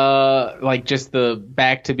 like just the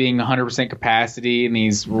back to being 100% capacity in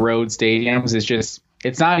these road stadiums.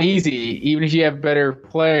 It's not easy, even if you have better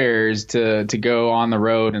players, to go on the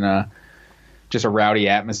road in a rowdy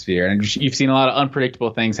atmosphere. And you've seen a lot of unpredictable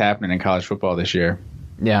things happening in college football this year.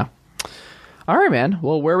 Yeah. All right, man.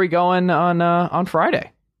 Well, where are we going on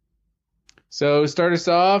Friday? So start us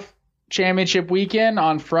off, championship weekend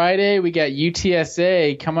on Friday. We got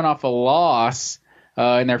UTSA coming off a loss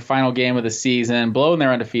in their final game of the season, blowing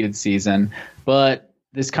their undefeated season. But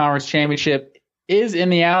this conference championship is in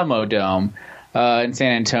the Alamo Dome in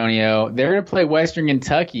San Antonio. They're going to play Western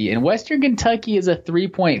Kentucky, and Western Kentucky is a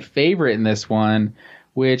 3-point favorite in this one,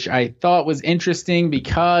 which I thought was interesting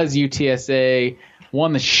because UTSA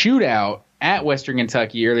won the shootout at Western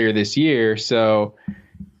Kentucky earlier this year. So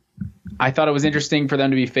I thought it was interesting for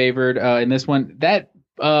them to be favored in this one. That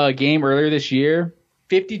game earlier this year,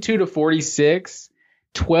 52-46,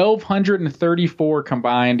 1,234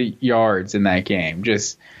 combined yards in that game.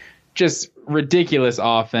 Just ridiculous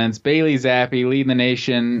offense. Bailey Zappi leading the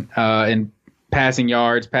nation in passing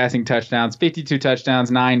yards, passing touchdowns, 52 touchdowns,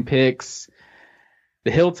 9 picks.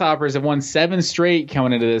 The Hilltoppers have won 7 straight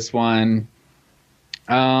coming into this one.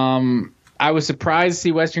 I was surprised to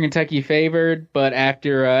see Western Kentucky favored, but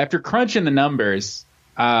after crunching the numbers,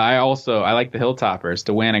 I like the Hilltoppers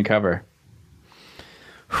to win and cover.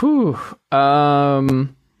 Whew.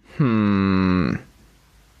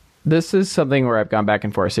 This is something where I've gone back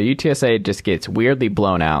and forth. So UTSA just gets weirdly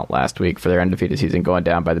blown out last week for their undefeated season, going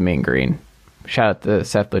down by the Mean Green. Shout out to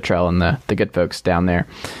Seth Luttrell and the good folks down there.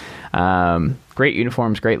 Great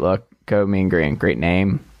uniforms, great look. Go Mean Green. Great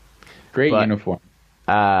name. Great uniform.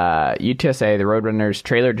 UTSA, the Roadrunners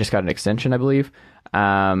trailer just got an extension, I believe.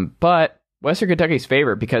 But Western Kentucky's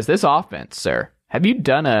favorite because this offense, sir. Have you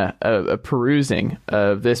done a perusing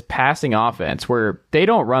of this passing offense where they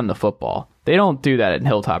don't run the football? They don't do that in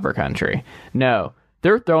Hilltopper country. No,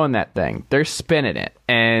 they're throwing that thing. They're spinning it.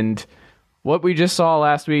 And what we just saw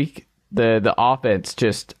last week, the offense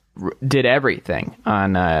just did everything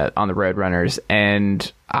on the Roadrunners.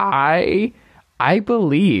 And I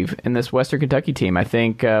believe in this Western Kentucky team. I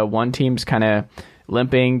think one team's kind of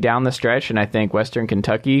limping down the stretch, and I think Western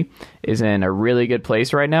Kentucky is in a really good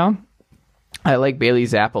place right now. I like Bailey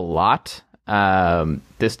Zapp a lot.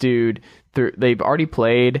 This dude, they've already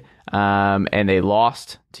played, and they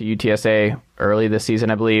lost to UTSA early this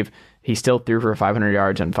season, I believe. He still threw for 500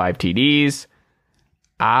 yards and 5 TDs.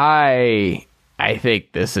 I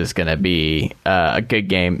think this is going to be a good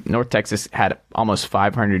game. North Texas had almost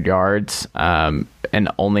 500 yards and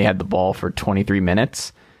only had the ball for 23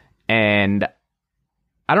 minutes. And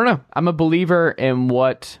I don't know. I'm a believer in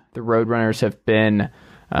what the Roadrunners have been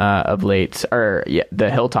of late, or the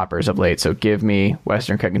Hilltoppers of late. So give me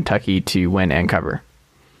Western Kentucky to win and cover.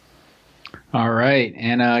 All right.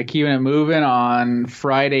 And keeping it moving on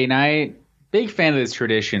Friday night. Big fan of this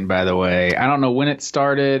tradition, by the way. I don't know when it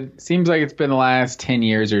started. Seems like it's been the last 10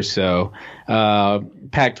 years or so.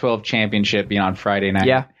 Pac-12 championship being on Friday night.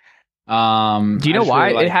 Yeah. Do you know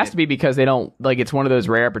why? Really it has to be because they don't, like, it's one of those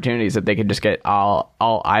rare opportunities that they can just get all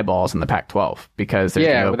eyeballs in the Pac-12 because there's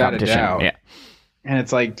no without competition. A doubt. Yeah. And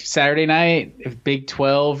it's like Saturday night, if Big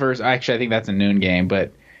 12 versus, actually, I think that's a noon game,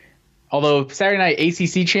 but although Saturday night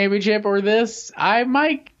ACC championship or this, that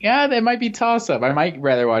might be toss up. I might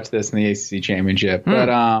rather watch this than the ACC championship,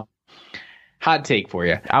 but hot take for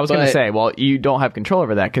you. I was going to say, well, you don't have control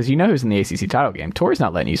over that because you know who's in the ACC title game. Tori's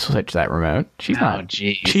not letting you switch that remote. She's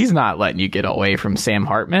not letting you get away from Sam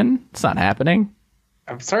Hartman. It's not happening.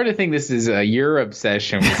 I'm starting to think this is your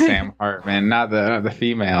obsession with Sam Hartman, not the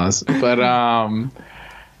females. But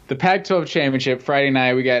the Pac-12 championship Friday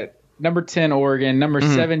night, we got number 10 Oregon, number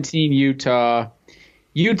 17 Utah.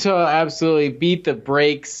 Utah absolutely beat the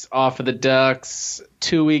brakes off of the Ducks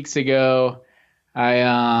 2 weeks ago.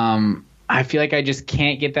 I feel like I just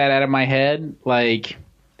can't get that out of my head. Like,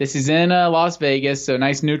 this is in Las Vegas, so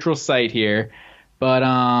nice neutral site here. But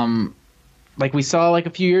like we saw like a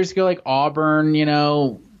few years ago, like Auburn,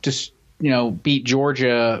 beat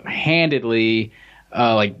Georgia handedly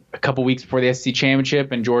like a couple weeks before the SEC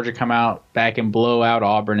championship, and Georgia come out back and blow out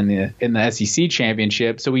Auburn in the SEC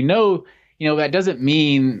championship. So we know, that doesn't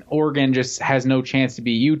mean Oregon just has no chance to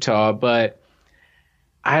beat Utah, but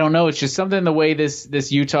I don't know. It's just something the way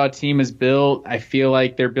this Utah team is built. I feel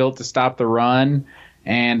like they're built to stop the run,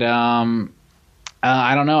 and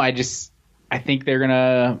I don't know. I think they're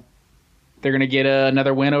gonna get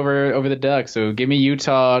another win over the Ducks. So give me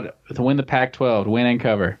Utah to win the Pac-12, win and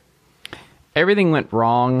cover. Everything went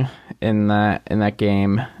wrong in that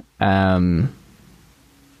game a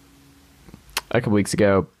couple weeks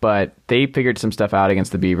ago, but they figured some stuff out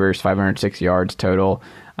against the Beavers. 506 yards total.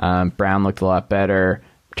 Brown looked a lot better.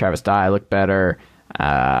 Travis Dye looked better.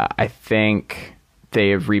 I think they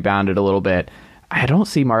have rebounded a little bit. I don't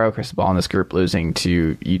see Mario Cristobal in this group losing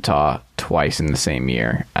to Utah twice in the same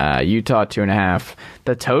year. Utah 2.5.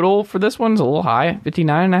 The total for this one's a little high,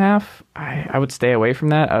 59.5. I would stay away from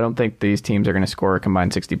that. I don't think these teams are going to score a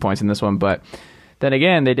combined 60 points in this one. But then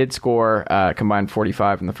again, they did score combined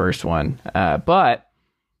 45 in the first one. But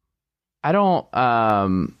I don't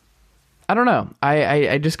know.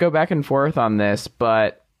 I just go back and forth on this,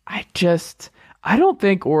 but I don't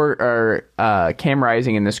think Cam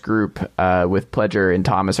Rising in this group with Pledger and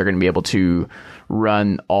Thomas are going to be able to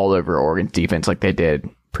run all over Oregon's defense like they did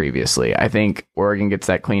previously. I think Oregon gets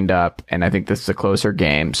that cleaned up, and I think this is a closer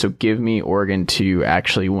game. So give me Oregon to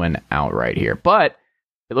actually win outright here. But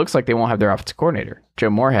it looks like they won't have their offensive coordinator. Joe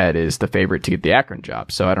Moorhead is the favorite to get the Akron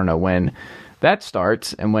job. So I don't know when that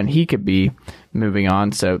starts and when he could be moving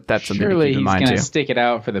on. So that's something to keep in mind too. Surely he's going to stick it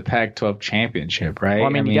out for the Pac-12 championship, right? Well, I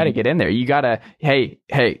mean, you got to get in there. You got to, hey,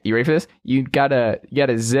 you ready for this? You got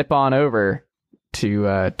to zip on over to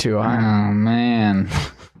Ohio. Oh man.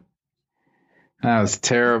 That was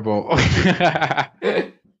terrible.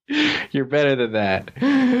 You're better than that.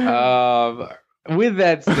 With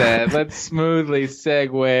that said, let's smoothly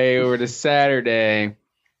segue over to Saturday.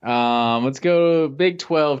 Let's go to Big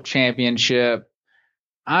 12 championship.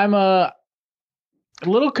 I'm a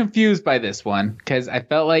little confused by this one because I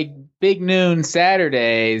felt like Big Noon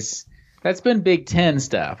Saturdays, that's been Big 10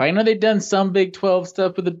 stuff. I know they've done some Big 12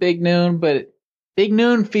 stuff with the Big Noon, but Big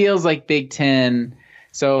Noon feels like Big 10.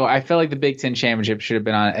 So I felt like the Big 10 championship should have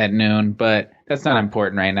been on at noon, but that's not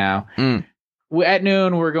important right now. At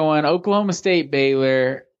noon, we're going Oklahoma State,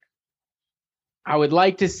 Baylor. I would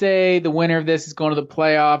like to say the winner of this is going to the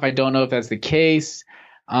playoff. I don't know if that's the case.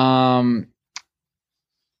 So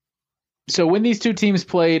when these two teams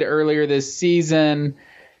played earlier this season,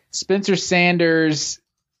 Spencer Sanders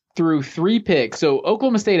threw 3 picks. So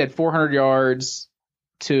Oklahoma State had 400 yards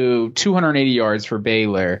to 280 yards for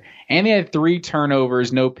Baylor, and they had 3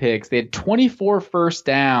 turnovers, no picks. They had 24 first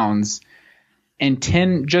downs and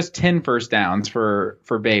 10 first downs for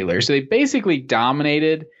Baylor. So they basically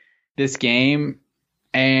dominated this game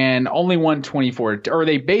and only won 24,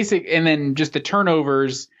 and then just the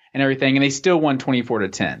turnovers and everything, and they still won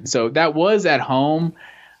 24-10. So that was at home.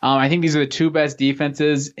 I think these are the 2 best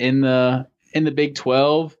defenses in the Big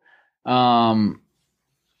 12.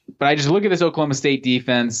 But I just look at this Oklahoma State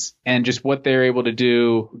defense and just what they're able to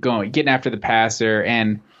do getting after the passer.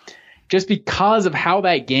 And just because of how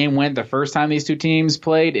that game went the first time these two teams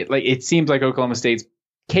played, it seems like Oklahoma State's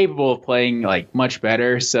capable of playing like much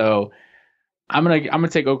better. So I'm gonna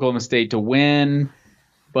take Oklahoma State to win,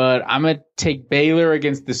 but I'm gonna take Baylor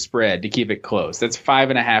against the spread to keep it close. That's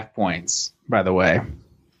 5.5 points, by the way.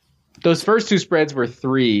 Those first 2 spreads were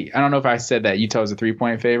 3. I don't know if I said that Utah was a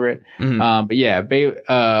 3-point favorite. But yeah,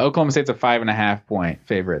 Oklahoma State's a 5.5 point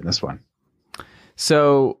favorite in this one.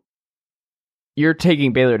 So you're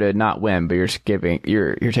taking Baylor to not win, but you're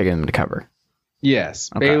taking them to cover. Yes,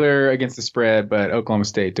 okay. Baylor against the spread, but Oklahoma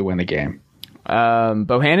State to win the game.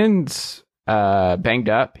 Bohannon's banged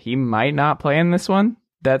up. He might not play in this one.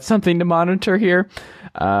 That's something to monitor here.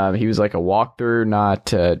 He was like a walkthrough,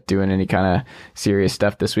 not doing any kind of serious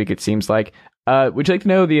stuff this week, it seems like. Would you like to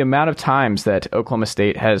know the amount of times that Oklahoma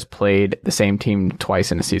State has played the same team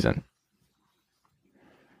twice in a season?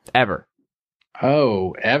 Ever.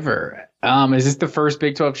 Oh, ever. Is this the first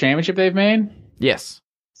Big 12 championship they've made? Yes.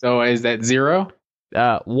 So is that 0?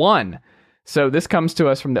 1. So this comes to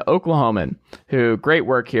us from the Oklahoman, who, great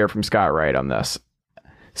work here from Scott Wright on this.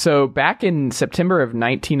 So back in September of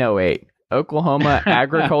 1908, Oklahoma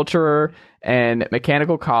Agriculture and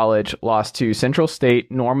Mechanical College lost to Central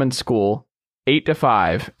State Norman School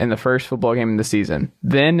 8-5 in the first football game of the season.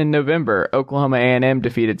 Then in November, Oklahoma A&M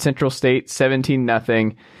defeated Central State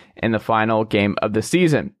 17-0 in the final game of the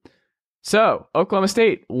season. So Oklahoma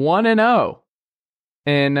State 1-0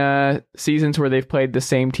 in seasons where they've played the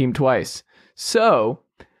same team twice. So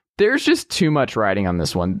there's just too much riding on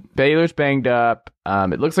this one. Baylor's banged up.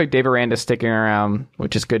 It looks like Dave Aranda's sticking around,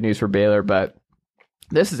 which is good news for Baylor, but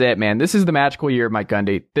this is it, man. This is the magical year of Mike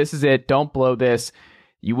Gundy. This is it. Don't blow this.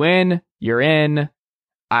 You win, you're in.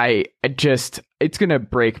 It's going to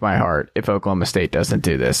break my heart if Oklahoma State doesn't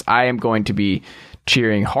do this. I am going to be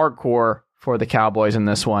cheering hardcore for the Cowboys in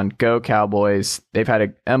this one. Go Cowboys. They've had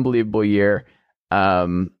an unbelievable year.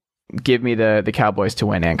 Give me the Cowboys to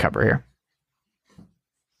win and cover here.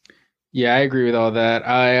 Yeah, I agree with all that.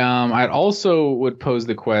 I'd also would pose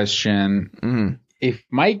the question, if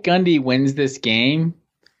Mike Gundy wins this game,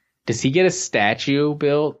 does he get a statue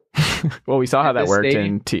built? Well, we saw how that worked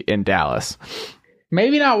in Dallas.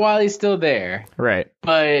 Maybe not while he's still there. Right.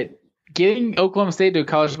 But getting Oklahoma State to a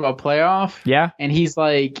college football playoff. Yeah. And he's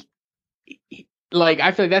like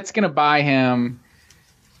I feel like that's going to buy him,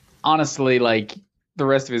 honestly, like the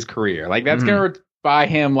rest of his career. Like that's going to buy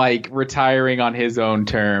him like retiring on his own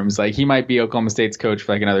terms. Like he might be Oklahoma State's coach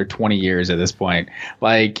for like another 20 years at this point.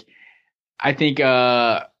 Like I think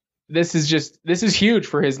this is huge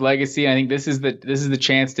for his legacy. I think this is the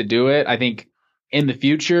chance to do it. I think in the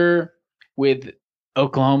future with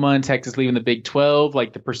Oklahoma and Texas leaving the Big 12,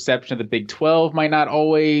 like the perception of the Big 12 might not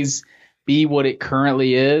always be what it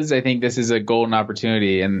currently is. I think this is a golden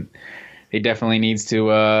opportunity and he definitely needs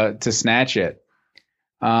to snatch it.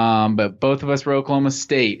 But both of us were Oklahoma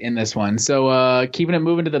State in this one. So keeping it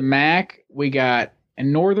moving to the MAC, we got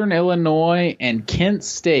Northern Illinois and Kent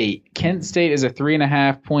State. Kent State is a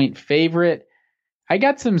 3.5-point favorite. I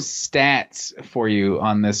got some stats for you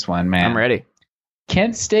on this one, man. I'm ready.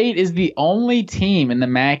 Kent State is the only team in the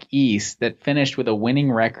MAC East that finished with a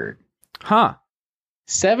winning record. Huh.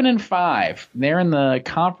 7-5. They're in the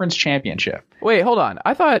conference championship. Wait, hold on.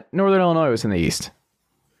 I thought Northern Illinois was in the East.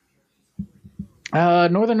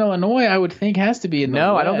 Northern Illinois, I would think, has to be in the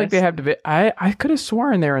No, West. I don't think they have to be. I could have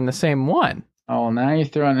sworn they're in the same one. Oh, now you're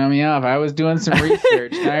throwing me off. I was doing some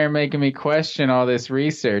research. Now you're making me question all this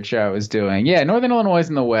research I was doing. Yeah, Northern Illinois is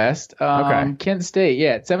in the West. Okay. Kent State,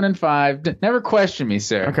 yeah, 7-5. Never question me,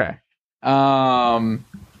 sir. Okay.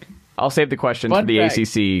 I'll save the question for the fact.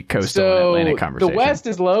 ACC Coastal and Atlantic conversation. The West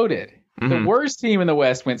is loaded. The worst team in the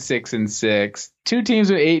West went 6-6. 2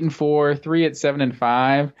 teams went 8-4. 3 at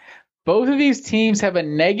 7-5. Both of these teams have a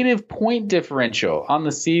negative point differential on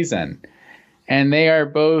the season. And they are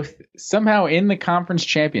both somehow in the conference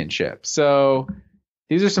championship. So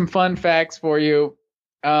these are some fun facts for you.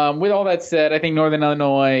 With all that said, I think Northern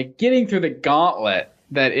Illinois getting through the gauntlet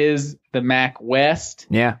that is the MAC West.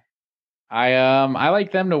 Yeah. I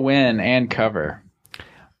like them to win and cover.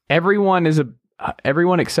 Everyone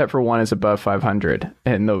except for one is above 500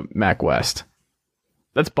 in the MAC West.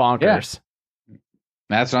 That's bonkers. Yeah.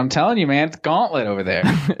 That's what I'm telling you, man. It's gauntlet over there.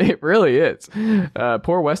 It really is.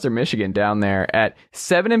 Poor Western Michigan down there at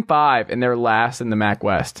 7-5, and they're last in the MAC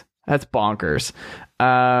West. That's bonkers.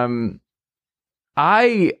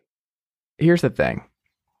 Here's the thing.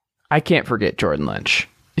 I can't forget Jordan Lynch.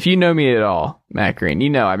 If you know me at all, Matt Green, you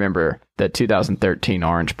know I remember the 2013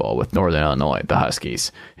 Orange Bowl with Northern Illinois, the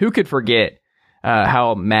Huskies. Who could forget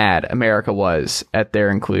how mad America was at their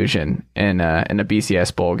inclusion in a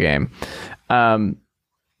BCS bowl game?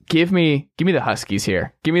 Give me the Huskies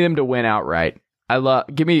here. Give me them to win outright.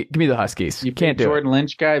 Give me the Huskies. You can't do Jordan it.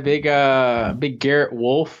 Lynch guy, big Garrett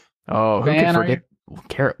Wolf. Oh, who could forget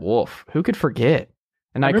Garrett Wolf? Who could forget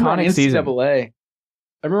an iconic season?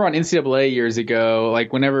 I remember on NCAA years ago,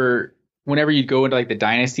 like whenever you'd go into like the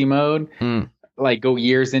dynasty mode, like go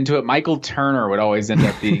years into it, Michael Turner would always end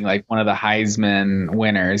up being like one of the Heisman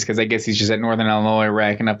winners because I guess he's just at Northern Illinois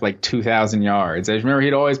racking up like 2,000 yards. I remember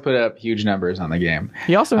he'd always put up huge numbers on the game.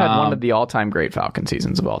 He also had one of the all-time great Falcon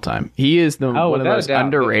seasons of all time. He is one of the most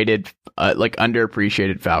underrated, like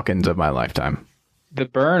underappreciated Falcons of my lifetime. The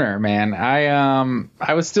burner, man.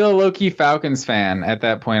 I was still a low-key Falcons fan at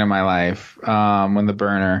that point in my life when the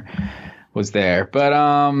burner was there. But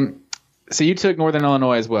so you took Northern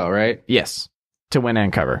Illinois as well, right? Yes, to win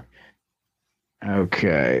and cover.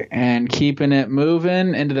 Okay, and keeping it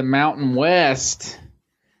moving into the Mountain West,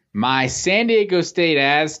 my San Diego State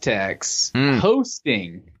Aztecs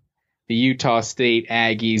hosting the Utah State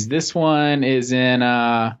Aggies. This one is in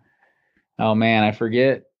oh man, I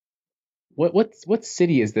forget. What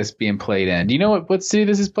city is this being played in? Do you know what city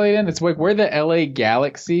this is played in? It's like where the LA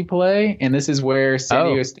Galaxy play, and this is where San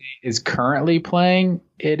Diego State is currently playing.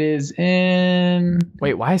 It is in.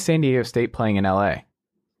 Wait, why is San Diego State playing in LA?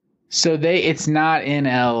 So it's not in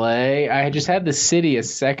LA. I just had the city a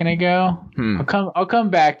second ago. I'll come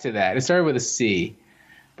back to that. It started with a C.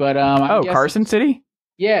 But Carson City?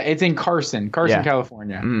 Yeah, it's in Carson,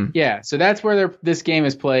 California. Yeah, so that's where this game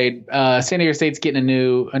is played. San Diego State's getting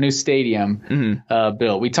a new stadium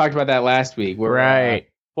built. We talked about that last week. Where,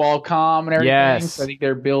 Qualcomm and everything. Yes. So I think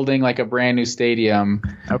they're building like a brand new stadium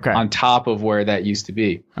on top of where that used to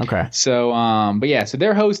be. Okay. So, but yeah, so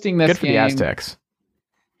they're hosting this game. Good for the Aztecs.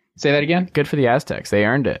 Say that again? Good for the Aztecs. They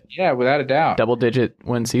earned it. Yeah, without a doubt. Double-digit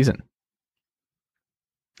win season.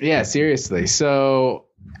 Yeah, seriously. So,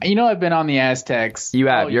 I've been on the Aztecs. You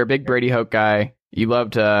have. You're a big Brady Hoke guy. You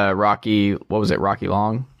loved Rocky. What was it? Rocky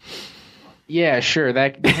Long? Yeah, sure.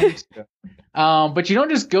 That. But you don't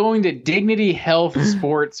just go into Dignity Health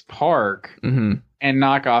Sports Park and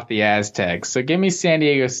knock off the Aztecs. So give me San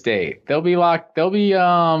Diego State. They'll be locked. They'll be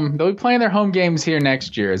playing their home games here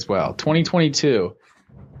next year as well. 2022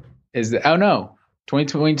 is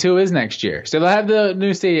 2022 is next year. So they'll have the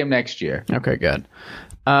new stadium next year. Okay, good.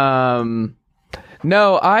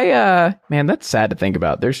 No, man, that's sad to think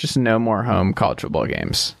about. There's just no more home college football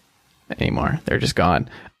games anymore. They're just gone.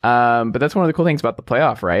 But that's one of the cool things about the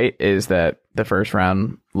playoff, right? Is that the first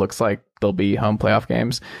round looks like there'll be home playoff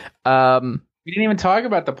games. We didn't even talk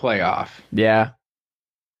about the playoff. Yeah.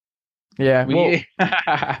 Well,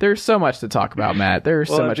 there's so much to talk about, Matt. There's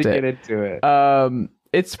so much to get into it.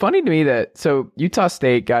 It's funny to me that Utah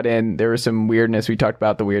State got in. There was some weirdness. We talked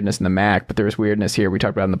about the weirdness in the MAC, but there was weirdness here. We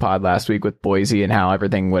talked about in the pod last week with Boise and how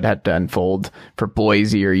everything would have to unfold for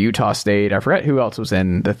Boise or Utah State. I forget who else was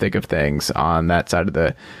in the thick of things on that side of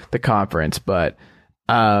the conference, but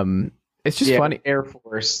it's just funny. Air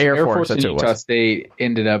Force and Utah State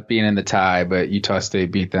ended up being in the tie, but Utah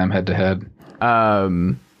State beat them head to head.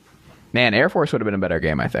 Man, Air Force would have been a better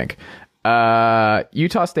game, I think.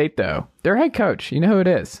 Utah State, though, their head coach, you know who it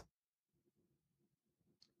is?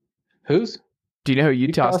 Who's? Do you know who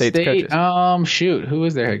Utah State's coach is? Shoot, who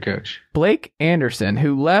is their head coach? Blake Anderson,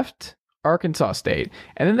 who left Arkansas State,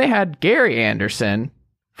 and then they had Gary Anderson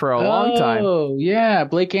for a long time. Oh yeah,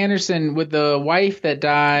 Blake Anderson with the wife that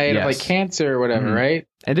died of like cancer or whatever, right?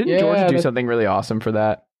 And didn't Georgia do something really awesome for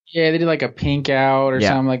that? Yeah, they did like a pink out or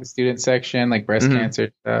something, like the student section, like breast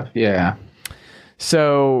cancer stuff. Yeah.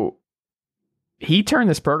 So he turned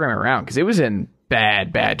this program around because it was in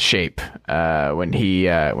bad shape when he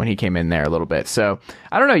came in there a little bit. So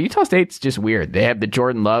I don't know. Utah State's just weird. They have the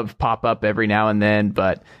Jordan Love pop up every now and then,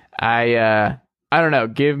 but I don't know.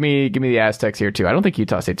 Give me the Aztecs here too. I don't think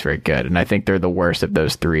Utah State's very good, and I think they're the worst of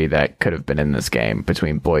those three that could have been in this game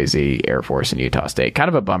between Boise, Air Force, and Utah State. Kind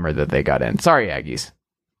of a bummer that they got in. Sorry, Aggies.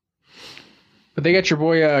 But they got your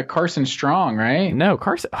boy Carson Strong, right? No,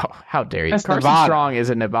 Carson. Oh, how dare you? That's Carson Nevada. Strong is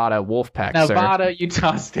a Nevada Wolfpack. Nevada,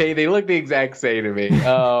 Utah State. They look the exact same to me.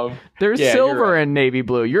 There's silver and navy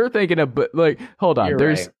blue. You're thinking of hold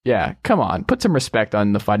on. Come on. Put some respect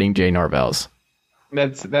on the Fighting Jay Norvells.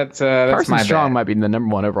 That's Carson my Strong bad. might be the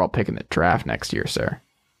number one overall pick in the draft next year, sir.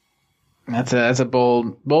 That's a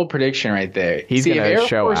bold prediction right there. He's going to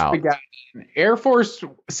show out. Air Force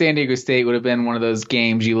San Diego State would have been one of those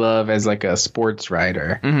games you love as like a sports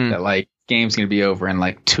writer that like game's going to be over in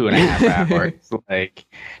like 2.5 hours. Like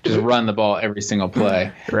just run the ball every single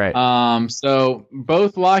play. Right. So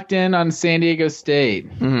both locked in on San Diego State.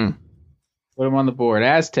 Put them on the board.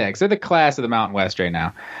 Aztecs. They're the class of the Mountain West right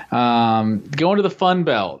now. Going to the Fun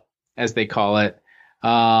Belt, as they call it.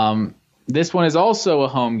 This one is also a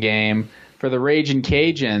home game for the Ragin'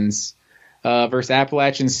 Cajuns versus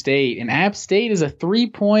Appalachian State. And App State is a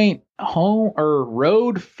 3-point home or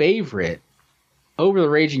road favorite over the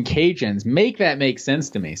Ragin' Cajuns. Make that make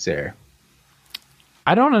sense to me, sir.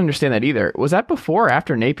 I don't understand that either. Was that before or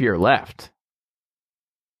after Napier left?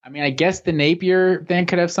 I mean, I guess the Napier thing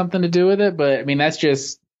could have something to do with it, but I mean, that's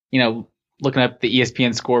just, looking up the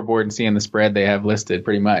ESPN scoreboard and seeing the spread they have listed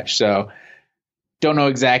pretty much. So don't know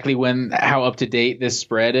exactly how up to date this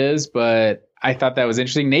spread is, but I thought that was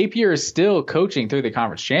interesting. Napier is still coaching through the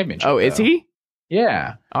conference championship. Oh, is he?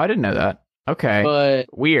 Yeah. Oh, I didn't know that. Okay.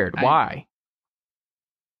 But weird. Why?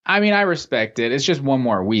 I mean, I respect it. It's just one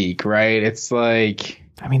more week, right? It's like,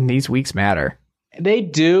 I mean, these weeks matter. They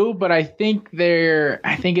do, but I think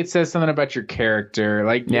it says something about your character.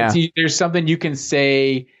 Like, there's something you can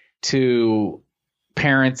say to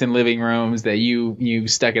parents in living rooms that you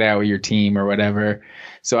stuck it out with your team or whatever.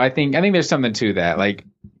 So I think there's something to that. Like,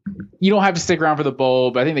 you don't have to stick around for the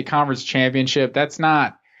bowl, but I think the conference championship, that's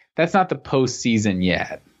not the postseason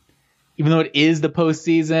yet. Even though it is the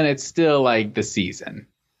postseason, it's still like the season.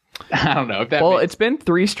 I don't know if that. Well, it's been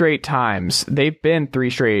 3 straight times. They've been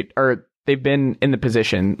in the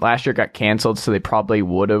position. Last year got canceled, so they probably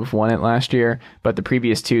would have won it last year. But the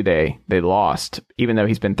previous 2, they lost, even though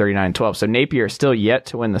he's been 39-12. So Napier is still yet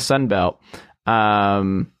to win the Sun Belt. I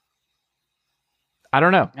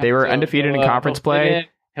don't know. They were undefeated in conference play.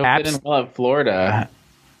 He'll fit in well at Florida.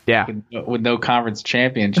 Yeah. With no conference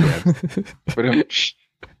championships.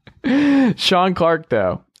 Sean Clark,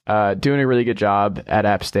 though, doing a really good job at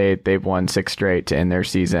App State. They've won 6 straight to end their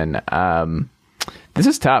season. This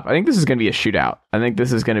is tough. I think this is going to be a shootout. I think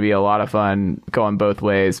this is going to be a lot of fun going both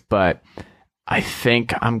ways, but I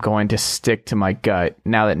think I'm going to stick to my gut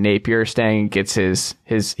now that Napier is staying. Gets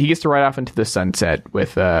he gets to ride off into the sunset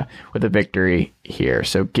with a victory here.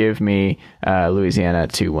 So give me Louisiana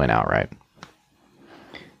to win outright.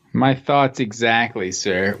 My thoughts exactly,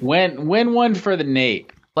 sir. Win one for the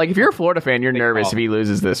Nape. Like, if you're a Florida fan, you're nervous if he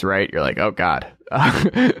loses this, right? You're like, oh God,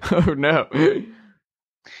 oh no.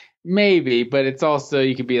 Maybe, but it's also,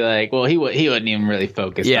 you could be like, well, he wouldn't even really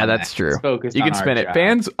focus. Yeah, on that's that. true. You can spin it.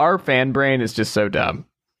 Our fan brain is just so dumb.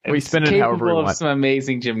 We spin it however we want. Of some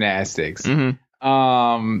amazing gymnastics. Mm-hmm.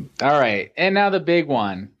 All right, and now the big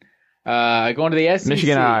one. Going to the SEC.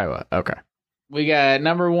 Michigan and Iowa. Okay. We got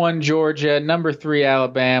number 1 Georgia, number 3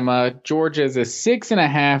 Alabama. Georgia is a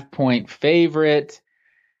 6.5 point favorite.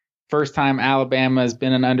 First time Alabama has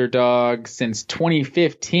been an underdog since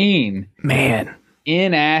 2015. Man.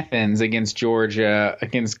 In Athens against Georgia,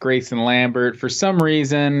 against Grayson Lambert. For some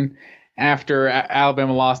reason, after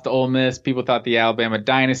Alabama lost to Ole Miss, people thought the Alabama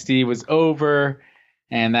dynasty was over,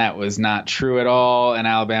 and that was not true at all. And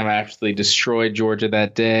Alabama actually destroyed Georgia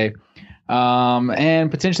that day.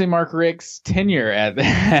 And potentially Mark Richt's tenure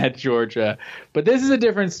at Georgia. But this is a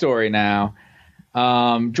different story now.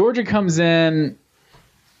 Georgia comes in.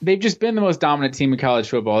 They've just been the most dominant team in college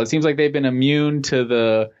football. It seems like they've been immune to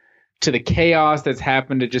the chaos that's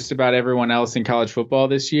happened to just about everyone else in college football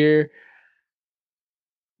this year.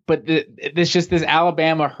 But there's just this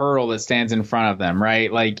Alabama hurdle that stands in front of them,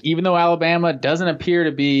 right? Like, even though Alabama doesn't appear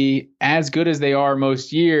to be as good as they are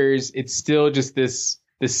most years, it's still just this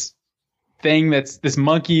thing this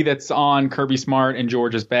monkey that's on Kirby Smart and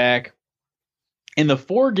Georgia's back. In the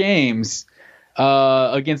 4 games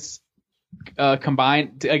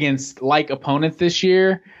combined against like opponents this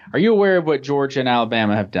year, are you aware of what Georgia and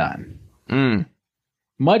Alabama have done?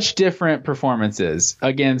 Much different performances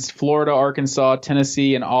against Florida, Arkansas,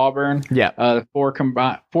 Tennessee, and Auburn. Yeah. 4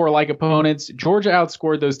 like opponents. Georgia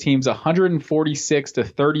outscored those teams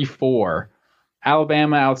 146-34.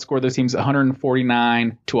 Alabama outscored those teams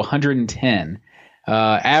 149-110.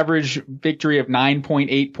 Average victory of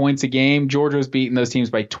 9.8 points a game. Georgia was beating those teams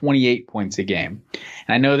by 28 points a game.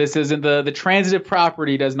 And I know this isn't the transitive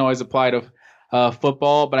property doesn't always apply to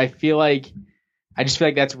football, but I just feel like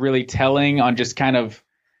that's really telling on just kind of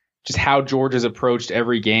just how Georgia's approached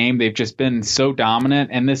every game. They've just been so dominant.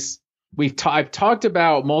 And I've talked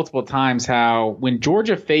about multiple times how when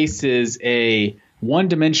Georgia faces a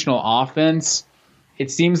one-dimensional offense,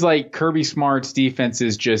 it seems like Kirby Smart's defense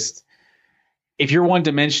is just, if you're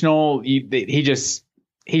one-dimensional, he just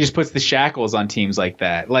puts the shackles on teams like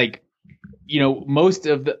that. Like, most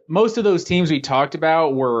of those teams we talked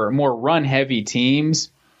about were more run-heavy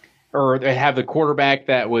teams, or they have the quarterback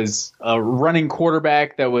that was a running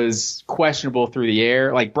quarterback that was questionable through the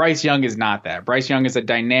air. Like, Bryce Young is not that. Bryce Young is a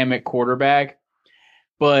dynamic quarterback,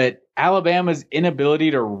 but Alabama's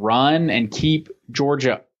inability to run and keep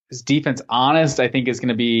Georgia's defense honest, I think, is going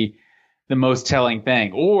to be the most telling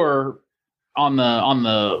thing. Or on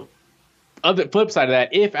the other flip side of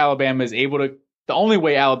that, if Alabama is able to, the only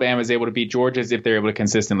way Alabama is able to beat Georgia is if they're able to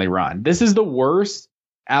consistently run. This is the worst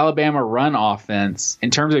Alabama run offense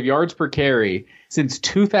in terms of yards per carry since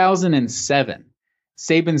 2007.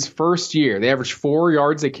 Saban's first year, they averaged 4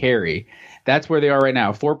 yards a carry. That's where they are right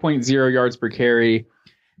now, 4.0 yards per carry.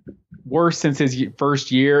 Worse since his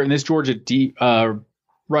first year. And this Georgia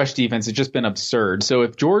rush defense has just been absurd. So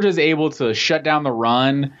if Georgia's able to shut down the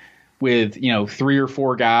run with 3 or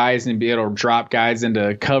 4 guys and be able to drop guys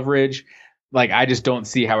into coverage, like I just don't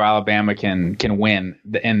see how Alabama can win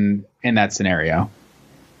in that scenario.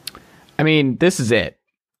 I mean, this is it.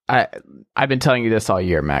 I've been telling you this all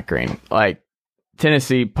year, Matt Green. Like,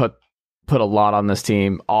 Tennessee put a lot on this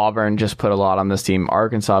team. Auburn just put a lot on this team.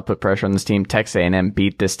 Arkansas put pressure on this team. Texas A&M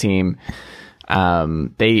beat this team.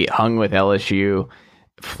 They hung with LSU.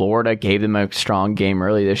 Florida gave them a strong game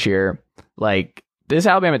early this year. Like, this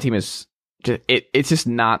Alabama team is just, it's just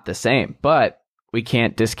not the same. But we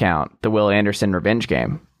can't discount the Will Anderson revenge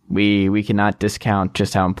game. We cannot discount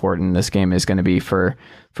just how important this game is going to be for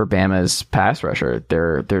Bama's pass rusher,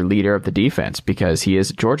 their leader of the defense, because he is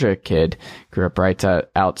a Georgia kid, grew up right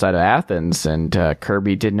outside of Athens, and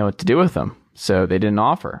Kirby didn't know what to do with him, so they didn't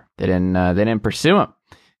offer. They didn't pursue him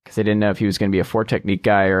because they didn't know if he was going to be a 4 technique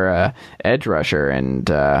guy or a edge rusher. And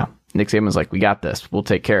Nick Saban was like, "We got this. We'll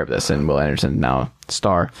take care of this." And Will Anderson now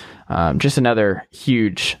star. Just another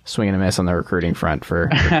huge swing and a miss on the recruiting front for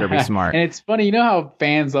Kirby Smart. And it's funny, you know how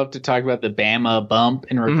fans love to talk about the Bama bump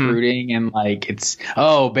in recruiting, and like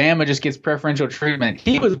Bama just gets preferential treatment.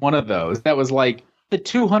 He was one of those that was like the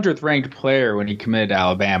 200th ranked player when he committed to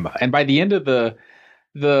Alabama, and by the end of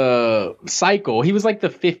the cycle, he was like the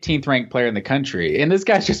 15th ranked player in the country. And this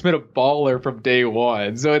guy's just been a baller from day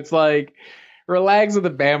one. So it's like, relax with the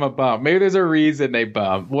Bama bump. Maybe there's a reason they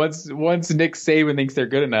bump. Once Nick Saban thinks they're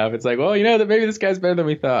good enough, it's like, well, that maybe this guy's better than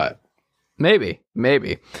we thought. Maybe.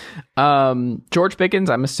 George Pickens,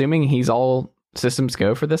 I'm assuming he's all systems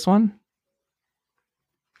go for this one.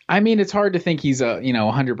 I mean, it's hard to think he's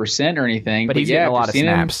 100% or anything, but he's getting a lot of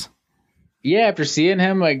snaps. After seeing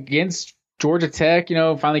him against Georgia Tech,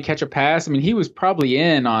 finally catch a pass. I mean, he was probably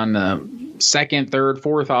in on the second, third,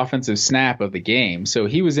 fourth offensive snap of the game, so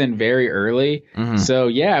he was in very early. So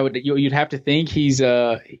yeah, you'd have to think he's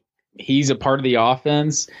a part of the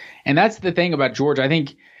offense, and that's the thing about Georgia. I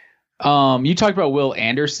think you talked about Will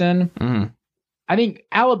Anderson. I think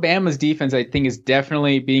Alabama's defense, is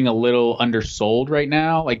definitely being a little undersold right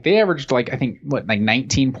now. Like, they averaged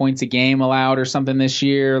 19 points a game allowed or something this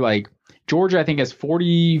year. Like, Georgia, I think, has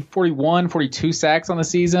 40, 41, 42 sacks on the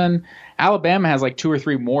season. Alabama has 2 or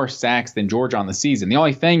 3 more sacks than Georgia on the season. The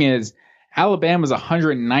only thing is, Alabama's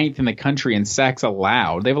 109th in the country in sacks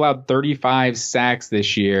allowed. They've allowed 35 sacks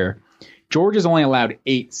this year. Georgia's only allowed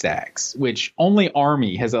 8 sacks, which only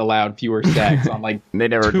Army has allowed fewer sacks on they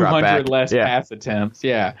never 200 less pass attempts.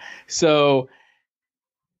 Yeah. So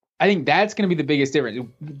I think that's going to be the biggest difference.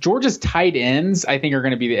 Georgia's tight ends, I think, are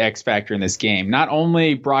going to be the X factor in this game. Not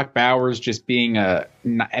only Brock Bowers just being a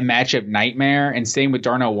matchup nightmare, and same with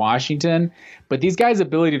Darnell Washington, but these guys'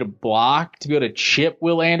 ability to block, to be able to chip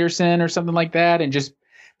Will Anderson or something like that, and just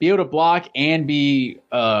be able to block and be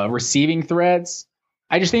receiving threats.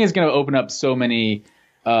 I just think it's going to open up so many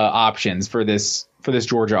options for this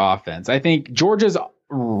Georgia offense. I think Georgia's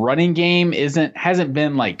running game hasn't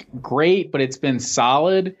been great, but it's been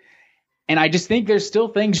solid. And I just think there's still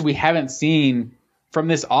things we haven't seen from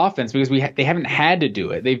this offense because they haven't had to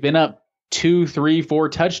do it. They've been up 2, 3, 4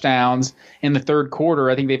 touchdowns in the third quarter.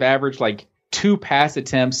 I think they've averaged 2 pass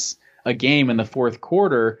attempts a game in the fourth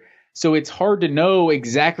quarter. So it's hard to know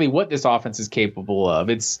exactly what this offense is capable of.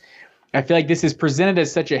 I feel like this is presented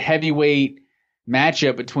as such a heavyweight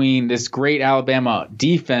matchup between this great Alabama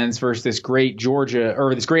defense versus this great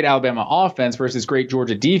Alabama offense versus this great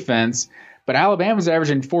Georgia defense. But Alabama's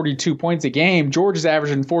averaging 42 points a game. Georgia's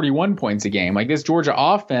averaging 41 points a game. This Georgia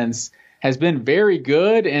offense has been very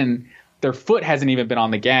good, and their foot hasn't even been on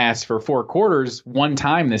the gas for 4 quarters one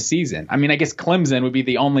time this season. I mean, I guess Clemson would be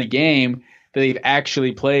the only game that they've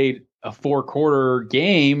actually played a 4-quarter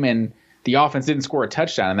game, and the offense didn't score a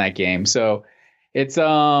touchdown in that game. So it's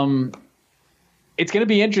going to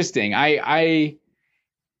be interesting. I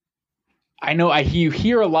know you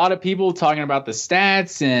hear a lot of people talking about the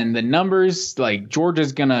stats and the numbers,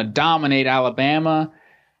 Georgia's going to dominate Alabama.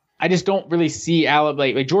 I just don't really see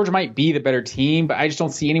Alabama. Georgia might be the better team, but I just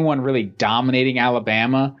don't see anyone really dominating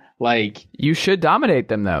Alabama. You should dominate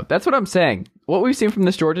them, though. That's what I'm saying. What we've seen from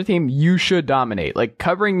this Georgia team, you should dominate.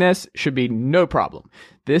 Covering this should be no problem.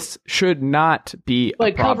 This should not be a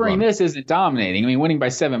problem. Covering this isn't dominating. I mean, winning by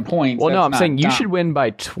 7 points. Well, no, I'm saying you should win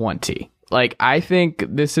by 20. I think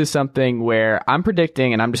this is something where I'm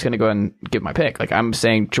predicting, and I'm just going to go ahead and give my pick. I'm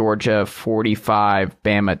saying Georgia 45,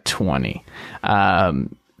 Bama 20.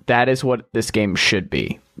 That is what this game should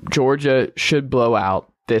be. Georgia should blow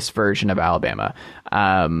out this version of Alabama.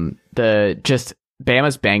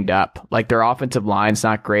 Bama's banged up. Their offensive line's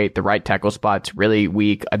not great. The right tackle spot's really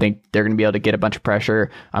weak. I think they're going to be able to get a bunch of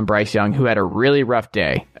pressure on Bryce Young, who had a really rough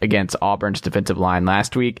day against Auburn's defensive line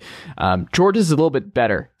last week. Georgia's a little bit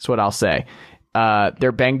better, is what I'll say.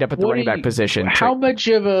 They're banged up at the running back position. How big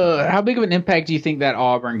of an impact do you think that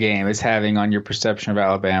Auburn game is having on your perception of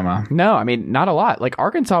Alabama? No, I mean, not a lot. Like,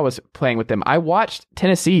 Arkansas was playing with them. I watched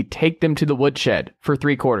Tennessee take them to the woodshed for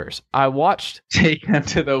 3 quarters. Take them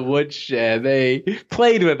to the woodshed. They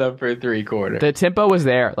played with them for 3 quarters. The tempo was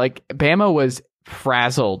there. Like, Bama was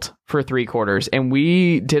frazzled for 3 quarters, and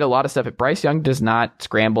we did a lot of stuff. Bryce Young does not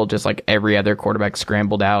scramble just like every other quarterback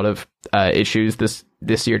scrambled out of issues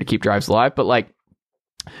this year to keep drives alive. But like,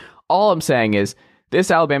 all I'm saying is this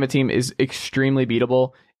Alabama team is extremely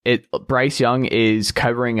beatable. Bryce Young is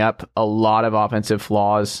covering up a lot of offensive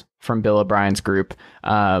flaws from Bill O'Brien's group.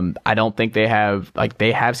 I don't think they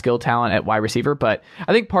have skill talent at wide receiver, but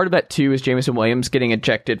I think part of that too is Jameson Williams getting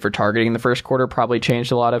ejected for targeting in the first quarter probably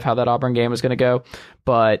changed a lot of how that Auburn game was going to go.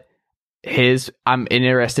 But I'm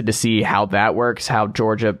interested to see how that works, how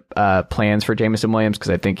Georgia plans for Jameson Williams,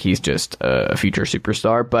 because I think he's just a future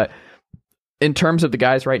superstar. But in terms of the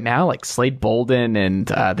guys right now, like Slade Bolden, and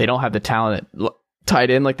they don't have the talent at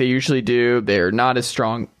tight end like they usually do. They're not as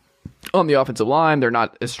strong on the offensive line. They're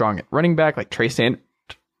not as strong at running back. Like Trey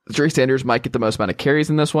Sanders might get the most amount of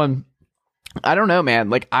carries in this one. I don't know,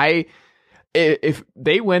 man. Like if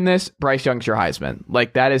they win this, Bryce Young's your Heisman.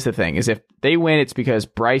 Like, that is the thing, is if they win, it's because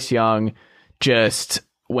Bryce Young just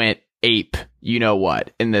went ape, you know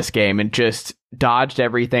what, in this game, and just dodged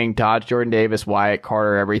everything, dodged Jordan Davis, Wyatt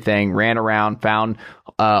Carter, everything, ran around, found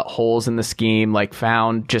holes in the scheme, like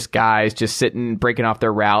found just guys just sitting, breaking off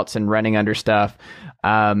their routes and running under stuff.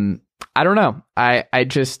 I don't know. I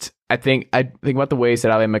think about the ways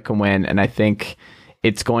that Alabama can win, and I think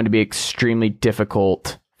it's going to be extremely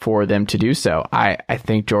difficult for them to do so. I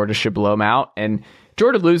think Georgia should blow them out, and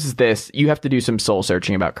Georgia loses this, you have to do some soul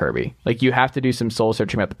searching about Kirby. Like, you have to do some soul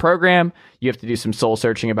searching about the program. You have to do some soul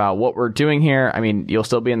searching about what we're doing here. I mean, you'll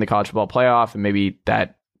still be in the college football playoff, and maybe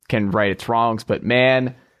that can right its wrongs. But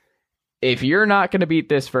man, if you're not going to beat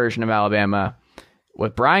this version of Alabama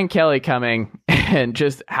with Brian Kelly coming and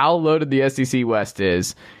just how loaded the SEC West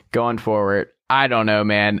is going forward, I don't know,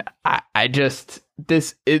 man.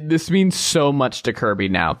 This means so much to Kirby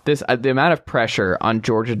now. The amount of pressure on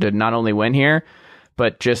Georgia to not only win here,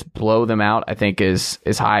 but just blow them out, I think is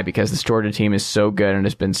high, because this Georgia team is so good and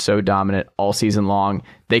has been so dominant all season long.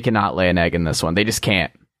 They cannot lay an egg in this one. They just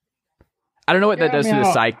can't. I don't know what that does to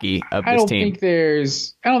the psyche of this team. I don't think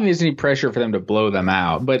there's any pressure for them to blow them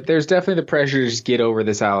out, but there's definitely the pressure to just get over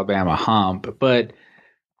this Alabama hump. But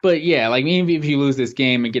yeah, like, even if you lose this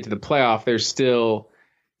game and get to the playoff, there's still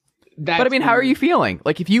that. But I mean, how are you feeling?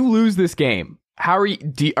 Like, if you lose this game, how are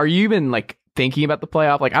you? Are you even like thinking about the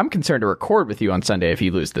playoff? Like, I'm concerned to record with you on Sunday if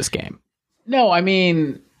you lose this game. No, I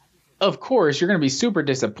mean, of course you're going to be super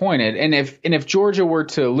disappointed, and if Georgia were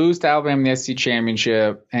to lose to Alabama in the SEC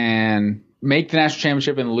championship and make the national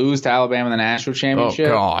championship and lose to Alabama in the national championship,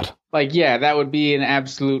 oh God, like, yeah, that would be an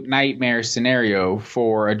absolute nightmare scenario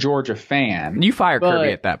for a Georgia fan. You fire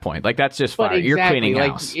Kirby at that point. Like, that's just fire. Exactly, you're cleaning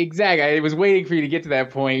house. Exactly. I was waiting for you to get to that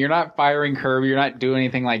point. You're not firing Kirby. You're not doing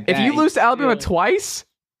anything like that. If you lose to Alabama twice.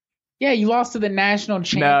 Yeah, you lost to the national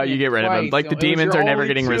champion. No, you get rid of him. Like, the demons are never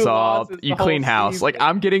getting resolved. You clean house. Like,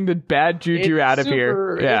 I'm getting the bad juju out of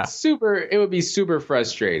here. Yeah. It would be super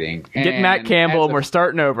frustrating. Get Matt Campbell and we're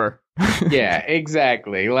starting over. Yeah,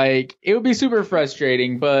 exactly. Like, it would be super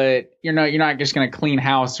frustrating, but you're not just going to clean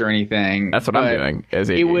house or anything. That's what I'm doing.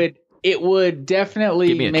 It would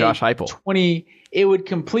definitely make Josh Heupel. It would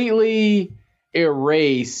completely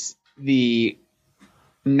erase the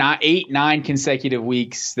 9 consecutive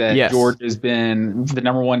weeks that Georgia's been the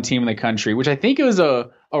number 1 team in the country, which I think it was a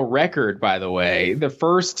record, by the way. The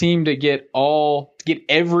first team to get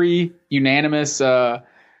every unanimous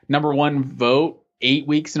number 1 vote 8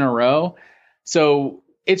 weeks in a row. So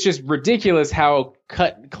it's just ridiculous how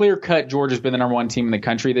clear cut Georgia's been the number 1 team in the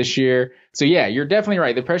country this year. So yeah, you're definitely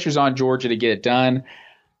right. The pressure's on Georgia to get it done.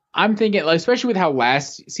 I'm thinking, especially with how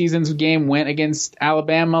last season's game went against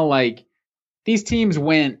Alabama, like, these teams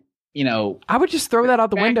went, I would just throw that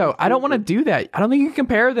out the window. I don't want to do that. I don't think you can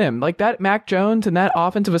compare them. Like, that Mac Jones and that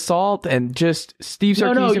offensive assault and just Steve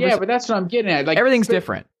Sarkisian. No, but that's what I'm getting at. Like, everything's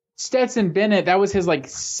different. Stetson Bennett, that was his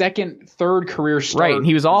second, third career start. Right, and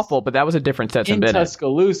he was awful, but that was a different Stetson Bennett. In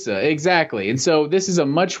Tuscaloosa, exactly. And so this is a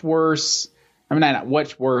much worse. I mean, not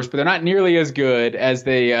much worse, but they're not nearly as good as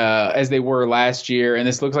they were last year. And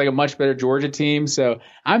this looks like a much better Georgia team. So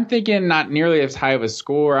I'm thinking not nearly as high of a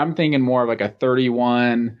score. I'm thinking more of like a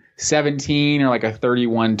 31-17 or like a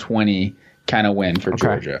 31-20 kind of win for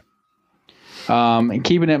Georgia. And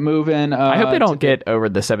keeping it moving. I hope they don't get over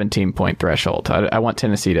the 17-point threshold. I want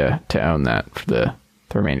Tennessee to own that for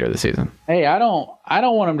the remainder of the season. Hey, I don't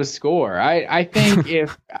want him to score. I think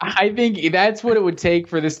I think that's what it would take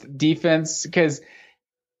for this defense, because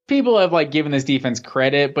people have like given this defense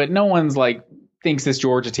credit, but no one's like thinks this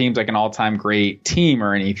Georgia team's like an all-time great team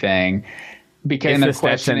or anything. Because it's the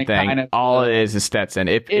Stetson thing. All it is Stetson.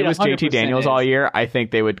 If it was JT Daniels all year, I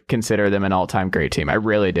think they would consider them an all-time great team. I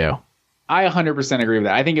really do. I 100% agree with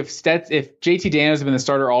that. I think if JT Daniels had been the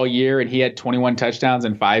starter all year and he had 21 touchdowns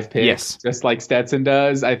and 5 picks, just like Stetson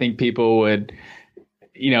does, I think people would,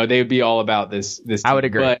 they would be all about this team. I would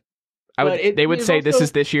agree. They would say this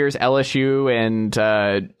is this year's LSU and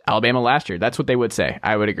Alabama last year. That's what they would say.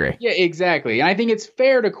 I would agree. Yeah, exactly. And I think it's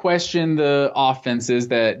fair to question the offenses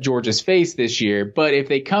that Georgia's faced this year. But if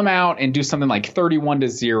they come out and do something like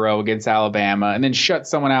 31-0 against Alabama and then shut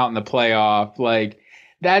someone out in the playoff, like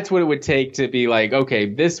that's what it would take to be like,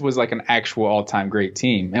 okay, this was like an actual all-time great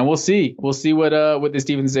team. And we'll see. We'll see what this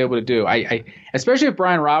defense is able to do. I especially if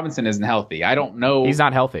Brian Robinson isn't healthy. I don't know. He's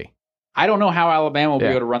not healthy. I don't know how Alabama will be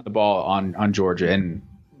able to run the ball on Georgia. And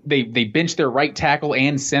they benched their right tackle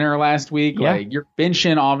and center last week. Yeah. Like, you're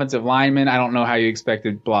benching offensive linemen. I don't know how you expect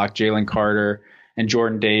to block Jalen Carter and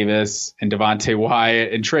Jordan Davis and Devontae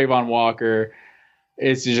Wyatt and Trayvon Walker.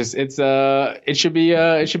 It's just it should be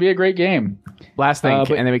a great game. Last thing,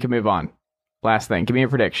 and then we can move on. Last thing, give me a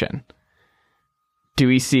prediction. Do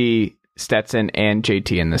we see Stetson and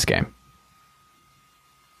JT in this game?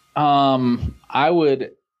 Does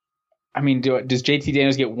JT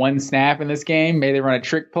Daniels get one snap in this game? May they run a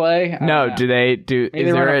trick play? No, do they do?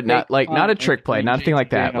 Is there not a trick play, nothing like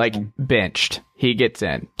that? Like benched, he gets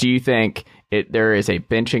in. Do you think there is a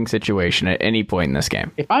benching situation at any point in this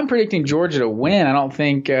game? If I'm predicting Georgia to win, I don't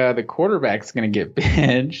think the quarterback's going to get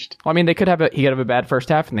benched. Well, I mean, he could have a bad first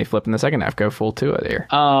half and they flip in the second half, go full Tua there.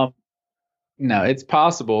 No, it's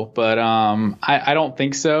possible, but I don't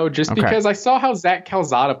think so. Just because I saw how Zach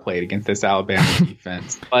Calzada played against this Alabama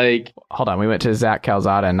defense. Like, hold on, we went to Zach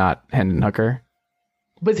Calzada and not Hendon Hooker.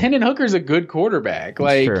 But Hendon Hooker's a good quarterback.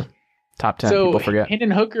 Like, sure. Top 10, people forget.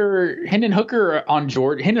 Hendon Hooker on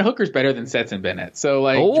Georgia. Hendon Hooker's better than Stetson Bennett. So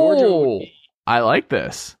like, Georgia. I like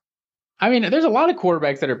this. I mean, there's a lot of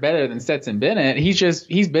quarterbacks that are better than Stetson Bennett.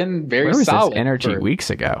 He's been very solid. Where was this energy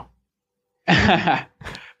weeks ago?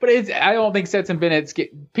 But I don't think Stetson Bennett's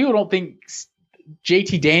people don't think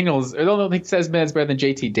JT Daniels, or they don't think Stetson Bennett's better than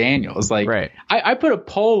JT Daniels. Like, right. I put a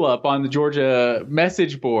poll up on the Georgia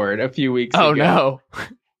message board a few weeks ago. Oh no.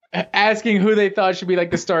 Asking who they thought should be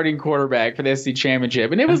like the starting quarterback for the SEC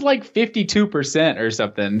championship, and it was like 52% or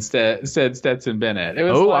something said Stetson Bennett. It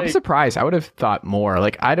was I'm surprised. I would have thought more.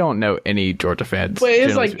 Like, I don't know any Georgia fans. But it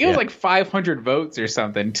was like 500 votes or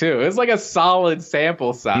something too. It was like a solid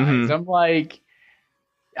sample size. Mm-hmm. I'm like,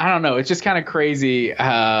 I don't know. It's just kind of crazy.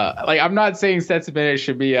 I'm not saying Stetson Bennett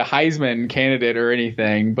should be a Heisman candidate or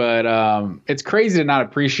anything, but it's crazy to not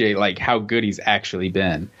appreciate like how good he's actually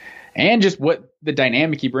been, and just what the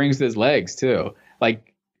dynamic he brings to his legs too.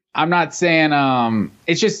 Like, I'm not saying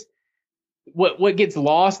it's just what gets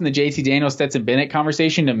lost in the JT Daniels Stetson Bennett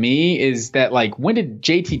conversation to me is that, like, when did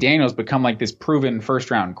JT Daniels become like this proven first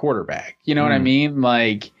round quarterback? You know what I mean?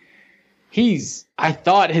 Like, I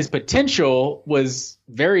thought his potential was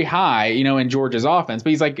very high, in Georgia's offense, but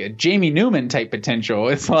he's like a Jamie Newman type potential.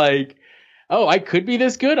 It's like, oh, I could be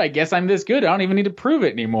this good. I guess I'm this good. I don't even need to prove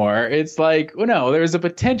it anymore. It's like, well, no, there was a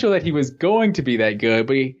potential that he was going to be that good,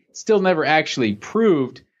 but he still never actually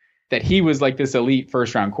proved that he was like this elite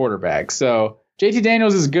first round quarterback. So JT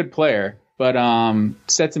Daniels is a good player, but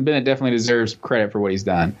Stetson Bennett definitely deserves credit for what he's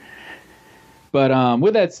done. But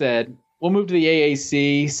with that said, we'll move to the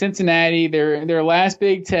AAC. Cincinnati, their last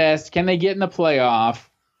big test. Can they get in the playoff?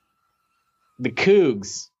 The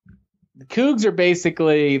Cougs. The Cougs are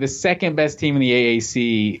basically the second best team in the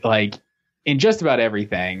AAC, like, in just about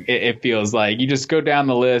everything. It feels like you just go down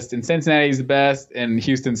the list, and Cincinnati's the best, and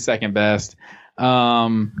Houston's second best.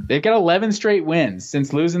 They've got 11 straight wins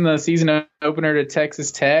since losing the season opener to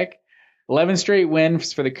Texas Tech. 11 straight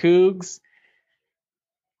wins for the Cougs.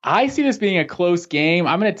 I see this being a close game.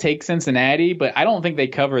 I'm going to take Cincinnati, but I don't think they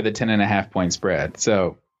cover the 10.5 point spread.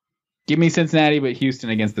 So give me Cincinnati, but Houston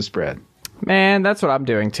against the spread. Man, that's what I'm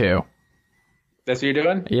doing too. That's what you're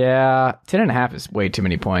doing? Yeah, 10.5 is way too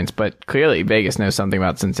many points, but clearly Vegas knows something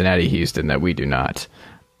about Cincinnati, Houston that we do not.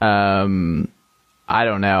 I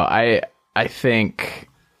don't know. I think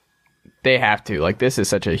they have to. Like, this is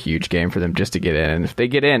such a huge game for them just to get in. And if they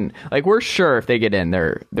get in, like, we're sure if they get in,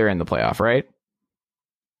 they're in the playoff, right?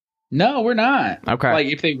 No, we're not. Okay. Like,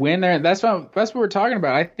 if they win there, that's what we're talking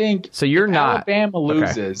about. I think. So you're not. Alabama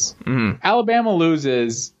loses. Okay. Mm-hmm. Alabama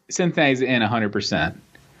loses. Cincinnati's in 100%.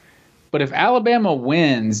 But if Alabama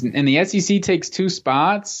wins and the SEC takes 2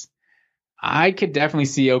 spots, I could definitely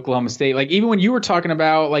see Oklahoma State. Like, even when you were talking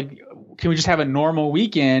about, like, can we just have a normal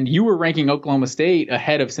weekend? You were ranking Oklahoma State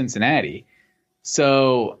ahead of Cincinnati.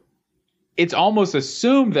 So it's almost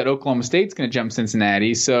assumed that Oklahoma State's going to jump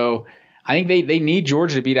Cincinnati. So I think they need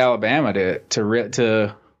Georgia to beat Alabama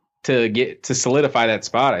to solidify that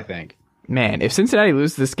spot, I think. Man, if Cincinnati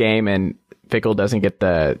loses this game and Fickle doesn't get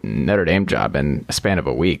the Notre Dame job in a span of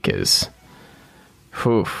a week is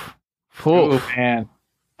oof. Oh, man.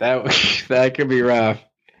 That could be rough.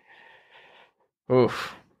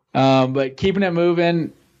 Oof. But keeping it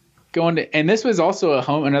moving, and this was also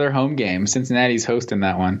another home game. Cincinnati's hosting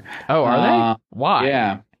that one. Oh, are they? Why?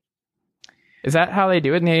 Yeah. Is that how they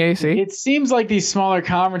do it in the AAC? It seems like these smaller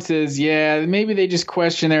conferences, maybe they just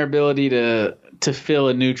question their ability to fill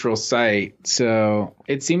a neutral site. So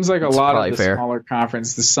it seems like That's a lot of the fair. smaller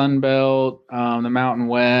conference, the Sun Belt, the Mountain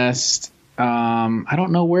West. I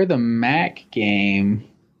don't know where the MAC game.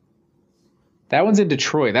 That one's in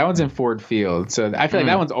Detroit. That one's in Ford Field. So I feel like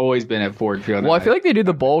that one's always been at Ford Field. Well, I feel like they do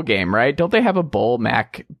the bowl game, right? Don't they have a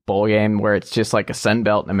MAC bowl game where it's just like a Sun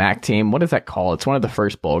Belt and a MAC team? What is that called? It's one of the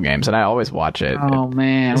first bowl games, and I always watch it. Oh,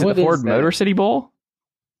 man. Is it What the Ford is that? Motor City Bowl?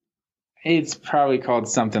 It's probably called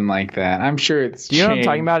something like that. I'm sure it's Do you know what I'm changed.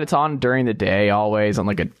 talking about? It's on during the day, always on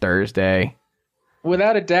like a Thursday.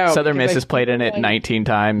 Without a doubt. Southern because Miss I has played in feel it like- 19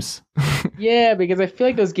 times. Yeah, because I feel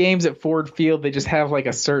like those games at Ford Field, they just have like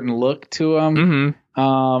a certain look to them. Mm-hmm.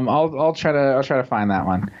 I'll try to find that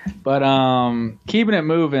one. But keeping it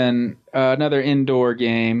moving, another indoor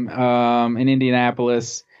game in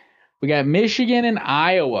Indianapolis. We got Michigan and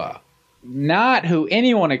Iowa. Not who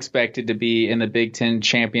anyone expected to be in the Big Ten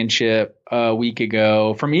championship a week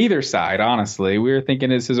ago from either side, honestly. We were thinking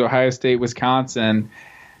this is Ohio State, Wisconsin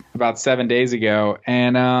about 7 days ago.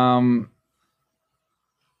 And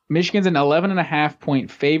Michigan's an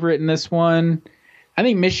 11.5-point favorite in this one. I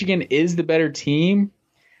think Michigan is the better team,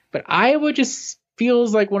 but Iowa just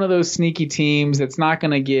feels like one of those sneaky teams that's not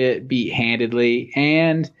going to get beat handedly.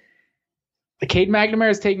 And Cade McNamara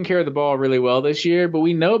has taken care of the ball really well this year, but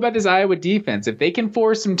we know about this Iowa defense. If they can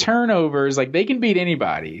force some turnovers, like they can beat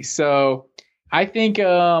anybody. So I think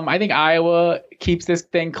Iowa keeps this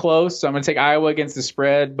thing close. So I'm going to take Iowa against the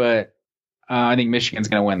spread, but I think Michigan's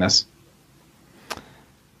going to win this.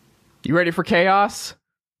 You ready for chaos?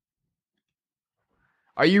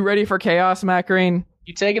 Are you ready for chaos, Matt Green?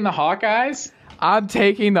 You taking the Hawkeyes? I'm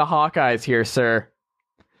taking the Hawkeyes here, sir.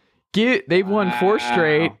 They've won 4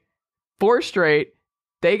 straight. 4 straight.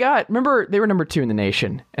 Remember, they were number 2 in the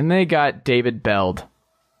nation, and they got David Bell.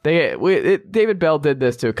 David Bell did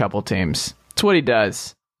this to a couple teams. It's what he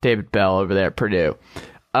does. David Bell over there at Purdue.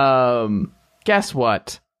 Guess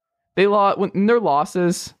what? They lost in their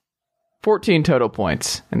losses. 14 total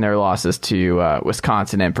points in their losses to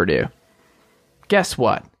Wisconsin and Purdue. Guess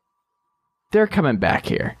what? They're coming back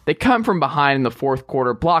here. They come from behind in the fourth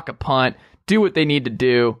quarter, block a punt, do what they need to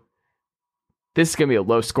do. This is going to be a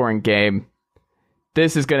low-scoring game.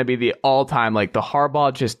 This is going to be the all-time, like the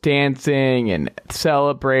Harbaugh just dancing and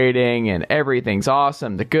celebrating and everything's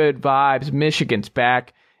awesome. The good vibes. Michigan's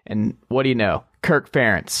back. And what do you know? Kirk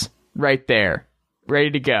Ferentz right there.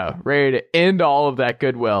 Ready to go. Ready to end all of that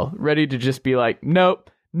goodwill. Ready to just be like, nope,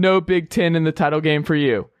 no Big Ten in the title game for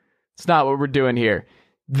you. It's not what we're doing here.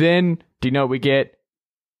 Then, do you know what we get?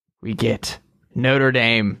 We get Notre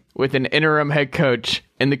Dame with an interim head coach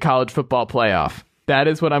in the college football playoff. That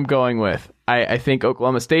is what I'm going with. I think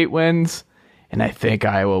Oklahoma State wins, and I think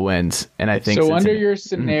Iowa wins, and I think so. Under your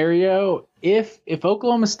scenario, if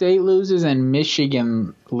Oklahoma State loses and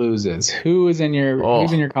Michigan loses, who's in your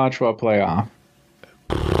college football playoff?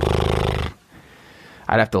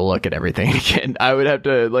 I'd have to look at everything again. I would have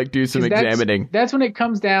to do some examining. That's when it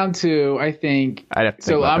comes down to, I think. I'd have to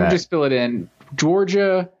think about I'm that. just fill it in.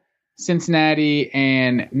 Georgia, Cincinnati,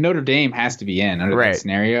 and Notre Dame has to be in under that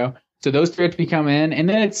scenario. So those 3 have to come in, and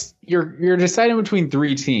then it's you're deciding between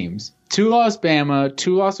 3 teams: 2-loss Bama,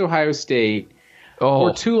 2-loss Ohio State, or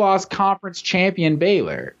 2-loss conference champion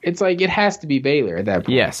Baylor. It's like it has to be Baylor at that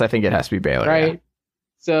point. Yes, I think it has to be Baylor. Right. Yeah.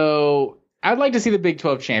 So I'd like to see the Big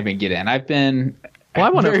 12 champion get in. I've been I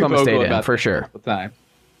want very Oklahoma State vocal in for sure. all the time.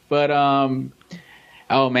 But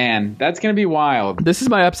oh man, that's gonna be wild. This is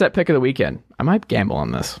my upset pick of the weekend. I might gamble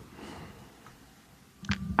on this.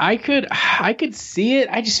 I could see it.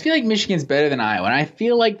 I just feel like Michigan's better than Iowa, and I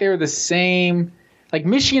feel like they're the same. Like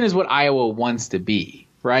Michigan is what Iowa wants to be,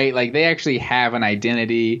 right? Like they actually have an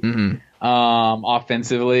identity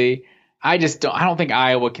offensively. I don't think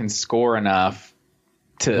Iowa can score enough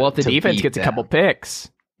to. Well, if the to defense beat gets them. a couple picks,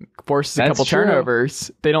 forces a That's couple true.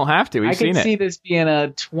 turnovers. They don't have to. We've I seen could it. see this being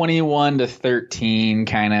a 21-13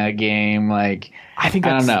 kind of game. Like, I think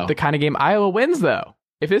I that's don't know. the kind of game Iowa wins, though.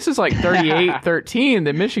 If this is like 38-13,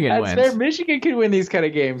 then Michigan That's wins. fair. Michigan could win these kind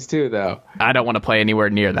of games too, though. I don't want to play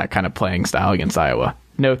anywhere near that kind of playing style against Iowa.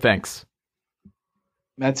 No thanks.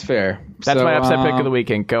 That's fair. That's my upset pick of the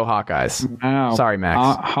weekend. Go Hawkeyes. Wow. Sorry,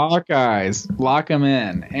 Max. Hawkeyes, lock them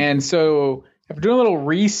in. And so, after doing a little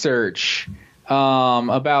research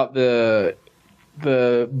about the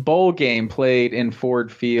bowl game played in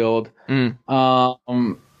Ford Field,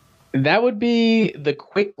 that would be the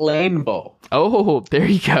Quick Lane Bowl. Oh, there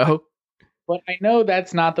you go. But I know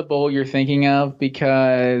that's not the bowl you're thinking of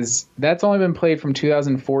because that's only been played from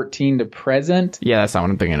 2014 to present. Yeah, that's not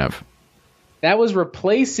what I'm thinking of. That was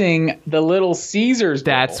replacing the Little Caesars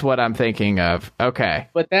Bowl. That's what I'm thinking of. Okay.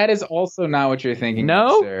 But that is also not what you're thinking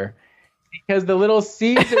No? of, sir. Because the Little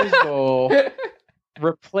Caesars Bowl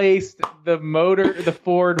replaced the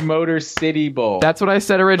Ford Motor City Bowl. That's what I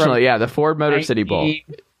said originally. Yeah, the Ford Motor City Bowl.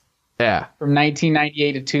 Yeah. From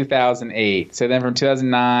 1998 to 2008. So then from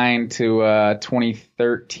 2009 to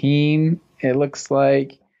 2013, it looks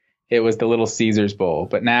like it was the Little Caesars Bowl.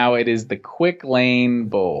 But now it is the Quick Lane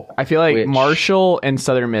Bowl. I feel like Marshall and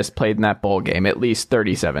Southern Miss played in that bowl game at least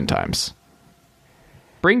 37 times.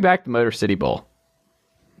 Bring back the Motor City Bowl.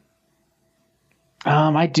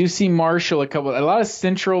 I do see Marshall a lot of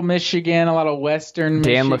Central Michigan, a lot of Western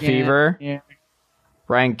Dan Michigan. Lefevre. Yeah.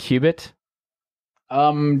 Ryan Cubitt.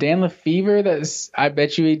 Dan Lefevre, I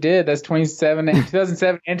bet you he did. That's 2007 and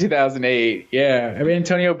 2008. Yeah. I mean,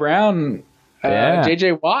 Antonio Brown,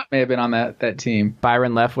 JJ Watt may have been on that team.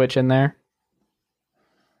 Byron Leftwich in there.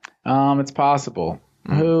 It's possible.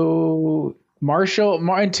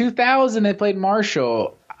 Marshall, in 2000, they played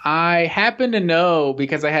Marshall. I happen to know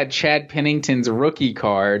because I had Chad Pennington's rookie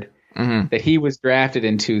card that he was drafted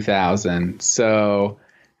in 2000. So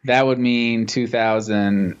that would mean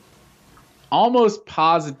 2000, almost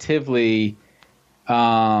positively,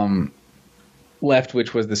 Leftwich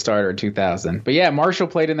was the starter in 2000. But yeah, Marshall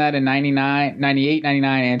played in that in 98,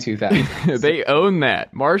 99, and 2000. They own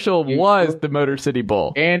that. Marshall was the Motor City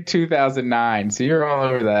Bowl. And 2009. So you're all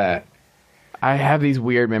over that. I have these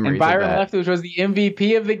weird memories And Byron of that. Leftwich was the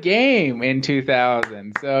MVP of the game in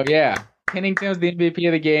 2000. So, yeah, Pennington was the MVP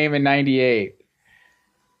of the game in 98.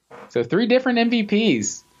 So, 3 different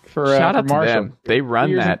MVPs for Shout out Marshall. to them. They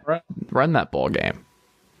run that bowl game.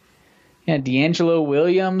 Yeah, D'Angelo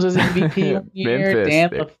Williams was MVP one year. Memphis.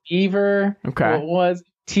 Dan Lefevre. Okay. What was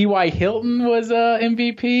T.Y. Hilton was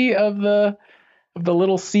MVP of the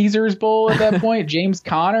Little Caesars Bowl at that point. James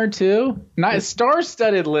Conner, too. Not a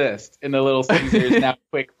star-studded list in the Little Caesars, now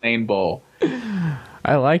Quick Lane Bowl.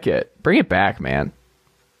 I like it. Bring it back, man.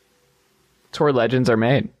 It's where legends are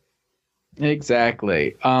made.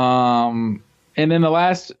 Exactly. And then the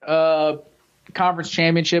last conference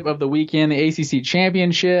championship of the weekend, the ACC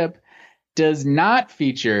championship, does not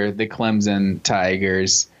feature the Clemson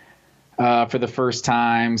Tigers for the first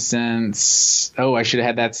time since, I should have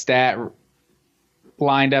had that stat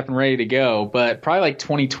lined up and ready to go, but probably like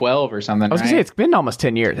 2012 or something. I was going to say, it's been almost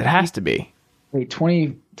 10 years. It has to be. Wait,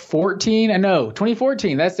 2014? No,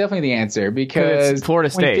 2014. That's definitely the answer because it's Florida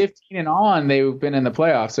State. 2015 and on, they've been in the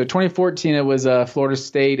playoffs. So 2014, it was Florida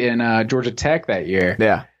State and Georgia Tech that year.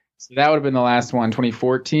 Yeah. So that would have been the last one,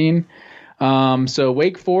 2014. So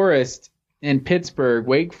Wake Forest in Pittsburgh.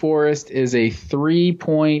 Wake Forest is a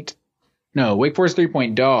 3-point. No, Wake Forest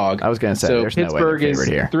 3-point dog. I was going to say, there's no way they're favored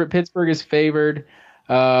here. Pittsburgh is favored.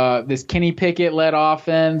 This Kenny Pickett led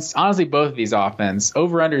offense. Honestly, both of these offense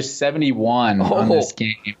over under 71 on this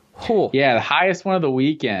game. Yeah, the highest one of the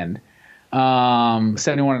weekend.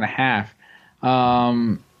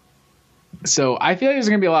 71.5. So I feel like there's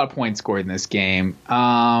going to be a lot of points scored in this game.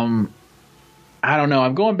 I don't know.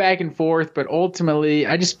 I'm going back and forth, but ultimately,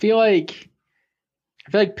 I feel like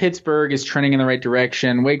Pittsburgh is trending in the right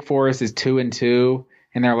direction. Wake Forest is 2-2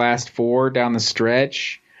 in their last 4 down the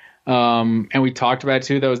stretch. And we talked about it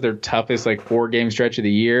too. That was their toughest 4-game stretch of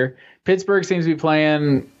the year. Pittsburgh seems to be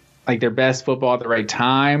playing their best football at the right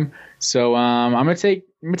time. So I'm gonna take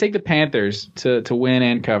the Panthers to win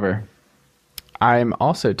and cover. I'm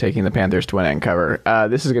also taking the Panthers to win and cover.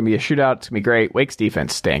 This is going to be a shootout. It's going to be great. Wake's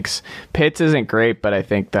defense stinks. Pitt's isn't great, but I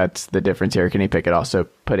think that's the difference here. Kenny Pickett also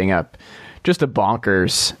putting up just a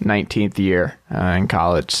bonkers 19th year in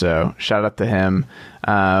college. So shout out to him.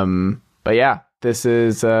 But yeah, this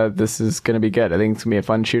is going to be good. I think it's going to be a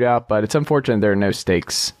fun shootout, but it's unfortunate there are no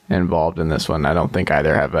stakes involved in this one. I don't think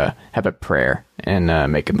either have a prayer in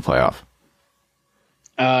making the playoff.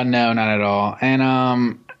 No, not at all.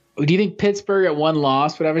 And do you think Pittsburgh at 1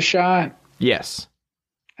 loss would have a shot? Yes.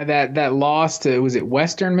 that loss to, was it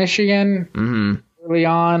Western Michigan early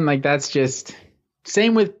on? Like, that's just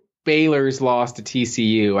same with Baylor's loss to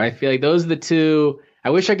TCU. I feel like those are the two. I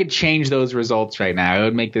wish I could change those results right now. It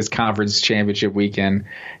would make this conference championship weekend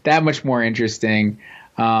that much more interesting.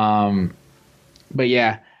 But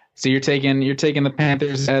yeah, so you're taking the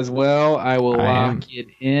Panthers as well. I will lock it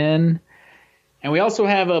in. And we also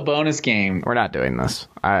have a bonus game. We're not doing this.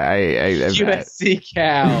 USC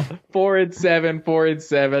Cal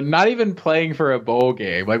 4-7, not even playing for a bowl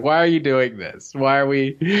game. Like, why are you doing this? Why are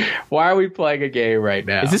we playing a game right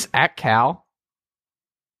now? Is this at Cal?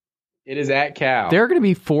 It is at Cal. There are going to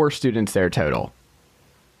be 4 students there total.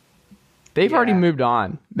 They've already moved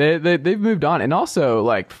on. They've moved on, and also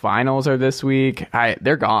like finals are this week.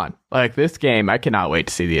 They're gone. Like, this game, I cannot wait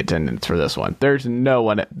to see the attendance for this one. There's no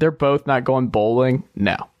one. They're both not going bowling.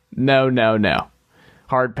 No.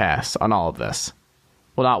 Hard pass on all of this.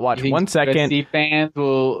 Will not watch 1 second. USC fans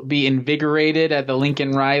will be invigorated at the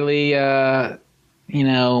Lincoln Riley,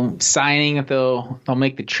 signing that they'll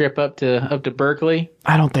make the trip up to Berkeley.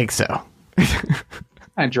 I don't think so.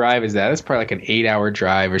 What kind of drive is that? That's probably like an 8-hour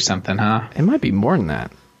drive or something, huh? It might be more than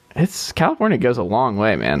that. It's California goes a long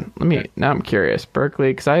way, man. Now I'm curious.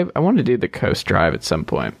 Berkeley, because I want to do the Coast Drive at some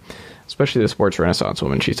point, especially the Sports Renaissance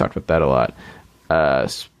woman. She's talked about that a lot.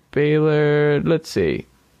 Baylor, let's see.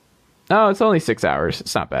 Oh, it's only 6 hours.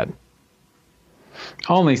 It's not bad.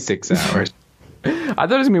 Only 6 hours. I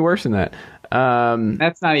thought it was going to be worse than that.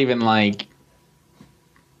 That's not even like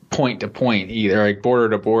point to point either, like border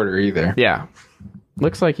to border either. Yeah.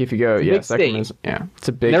 Looks like if you go, it's a big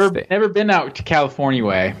state. Never been out to California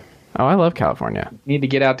way. Oh, I love California. Need to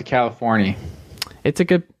get out to California. It's a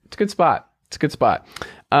good spot. It's a good spot.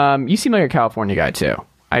 You seem like a California guy too.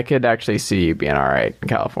 I could actually see you being all right in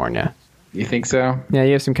California. You think so? Yeah,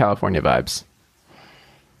 you have some California vibes.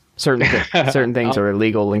 Certain things are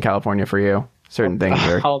illegal in California for you. Certain things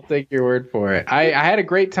are. I'll take your word for it. I had a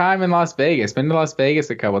great time in Las Vegas. Been to Las Vegas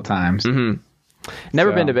a couple times. Mm-hmm.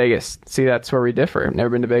 Never been to Vegas. See, that's where we differ. Never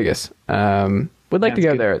been to Vegas. Would like to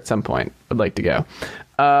go there at some point. Would like to go.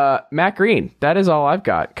 Matt Green, that is all I've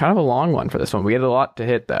got. Kind of a long one for this one. We had a lot to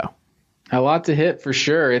hit, though. A lot to hit for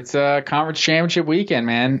sure. It's a conference championship weekend,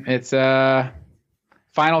 man. It's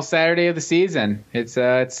final Saturday of the season. It's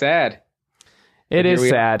sad. It is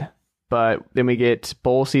sad, but then we get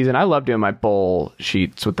bowl season. I love doing my bowl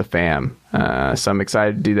sheets with the fam, so I'm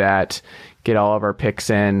excited to do that. Get all of our picks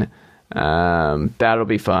in. That'll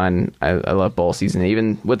be fun. I love bowl season.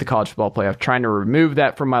 Even with the college football playoff, trying to remove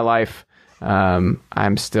that from my life,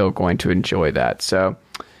 I'm still going to enjoy that. So,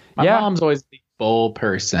 my mom's always a big bowl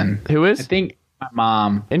person. Who is? I think my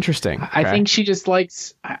mom. Interesting. I think she just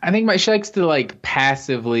likes. She likes to like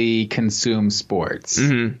passively consume sports.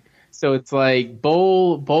 Mm-hmm. So it's like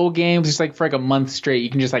bowl games, just like for like a month straight. You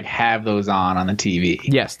can just like have those on the TV.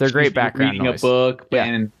 Yes, they're great background reading noise. A book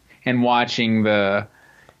and watching the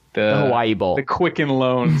Hawaii Bowl, the Quicken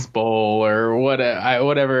Loans Bowl, or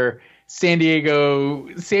whatever San Diego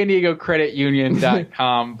Credit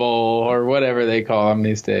Union.com Bowl, or whatever they call them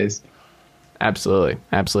these days. Absolutely.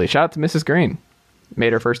 Shout out to Mrs. Green.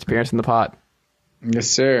 Made her first appearance in the pod. Yes,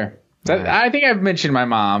 sir. I think I've mentioned my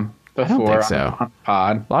mom before. I don't think so. On the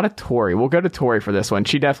pod. A lot of Tori. We'll go to Tori for this one.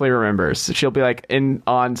 She definitely remembers. She'll be like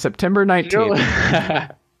on September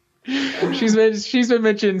 19th. She's been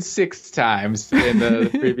mentioned 6 times in the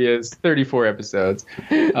previous 34 episodes.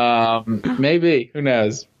 Maybe. Who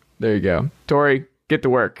knows? There you go. Tori, get to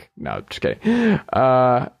work. No, just kidding.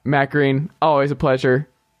 Matt Green, always a pleasure.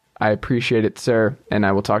 I appreciate it, sir. And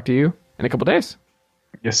I will talk to you in a couple days.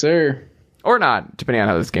 Yes, sir. Or not, depending on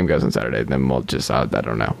how this game goes on Saturday. Then we'll just, I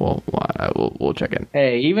don't know. We'll check in.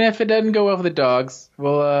 Hey, even if it doesn't go well for the dogs,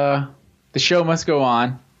 the show must go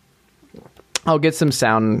on. I'll get some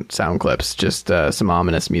sound clips, just some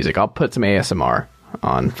ominous music. I'll put some ASMR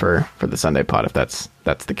on for the Sunday pod if that's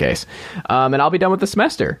the case. And I'll be done with the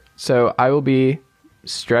semester, so I will be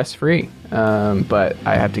stress-free. But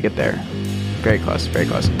I have to get there. Very close.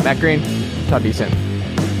 Matt Green, talk to you soon.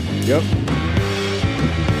 Yep.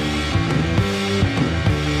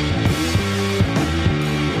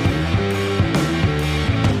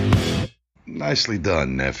 Nicely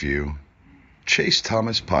done, nephew. Chase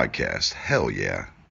Thomas Podcast. Hell yeah.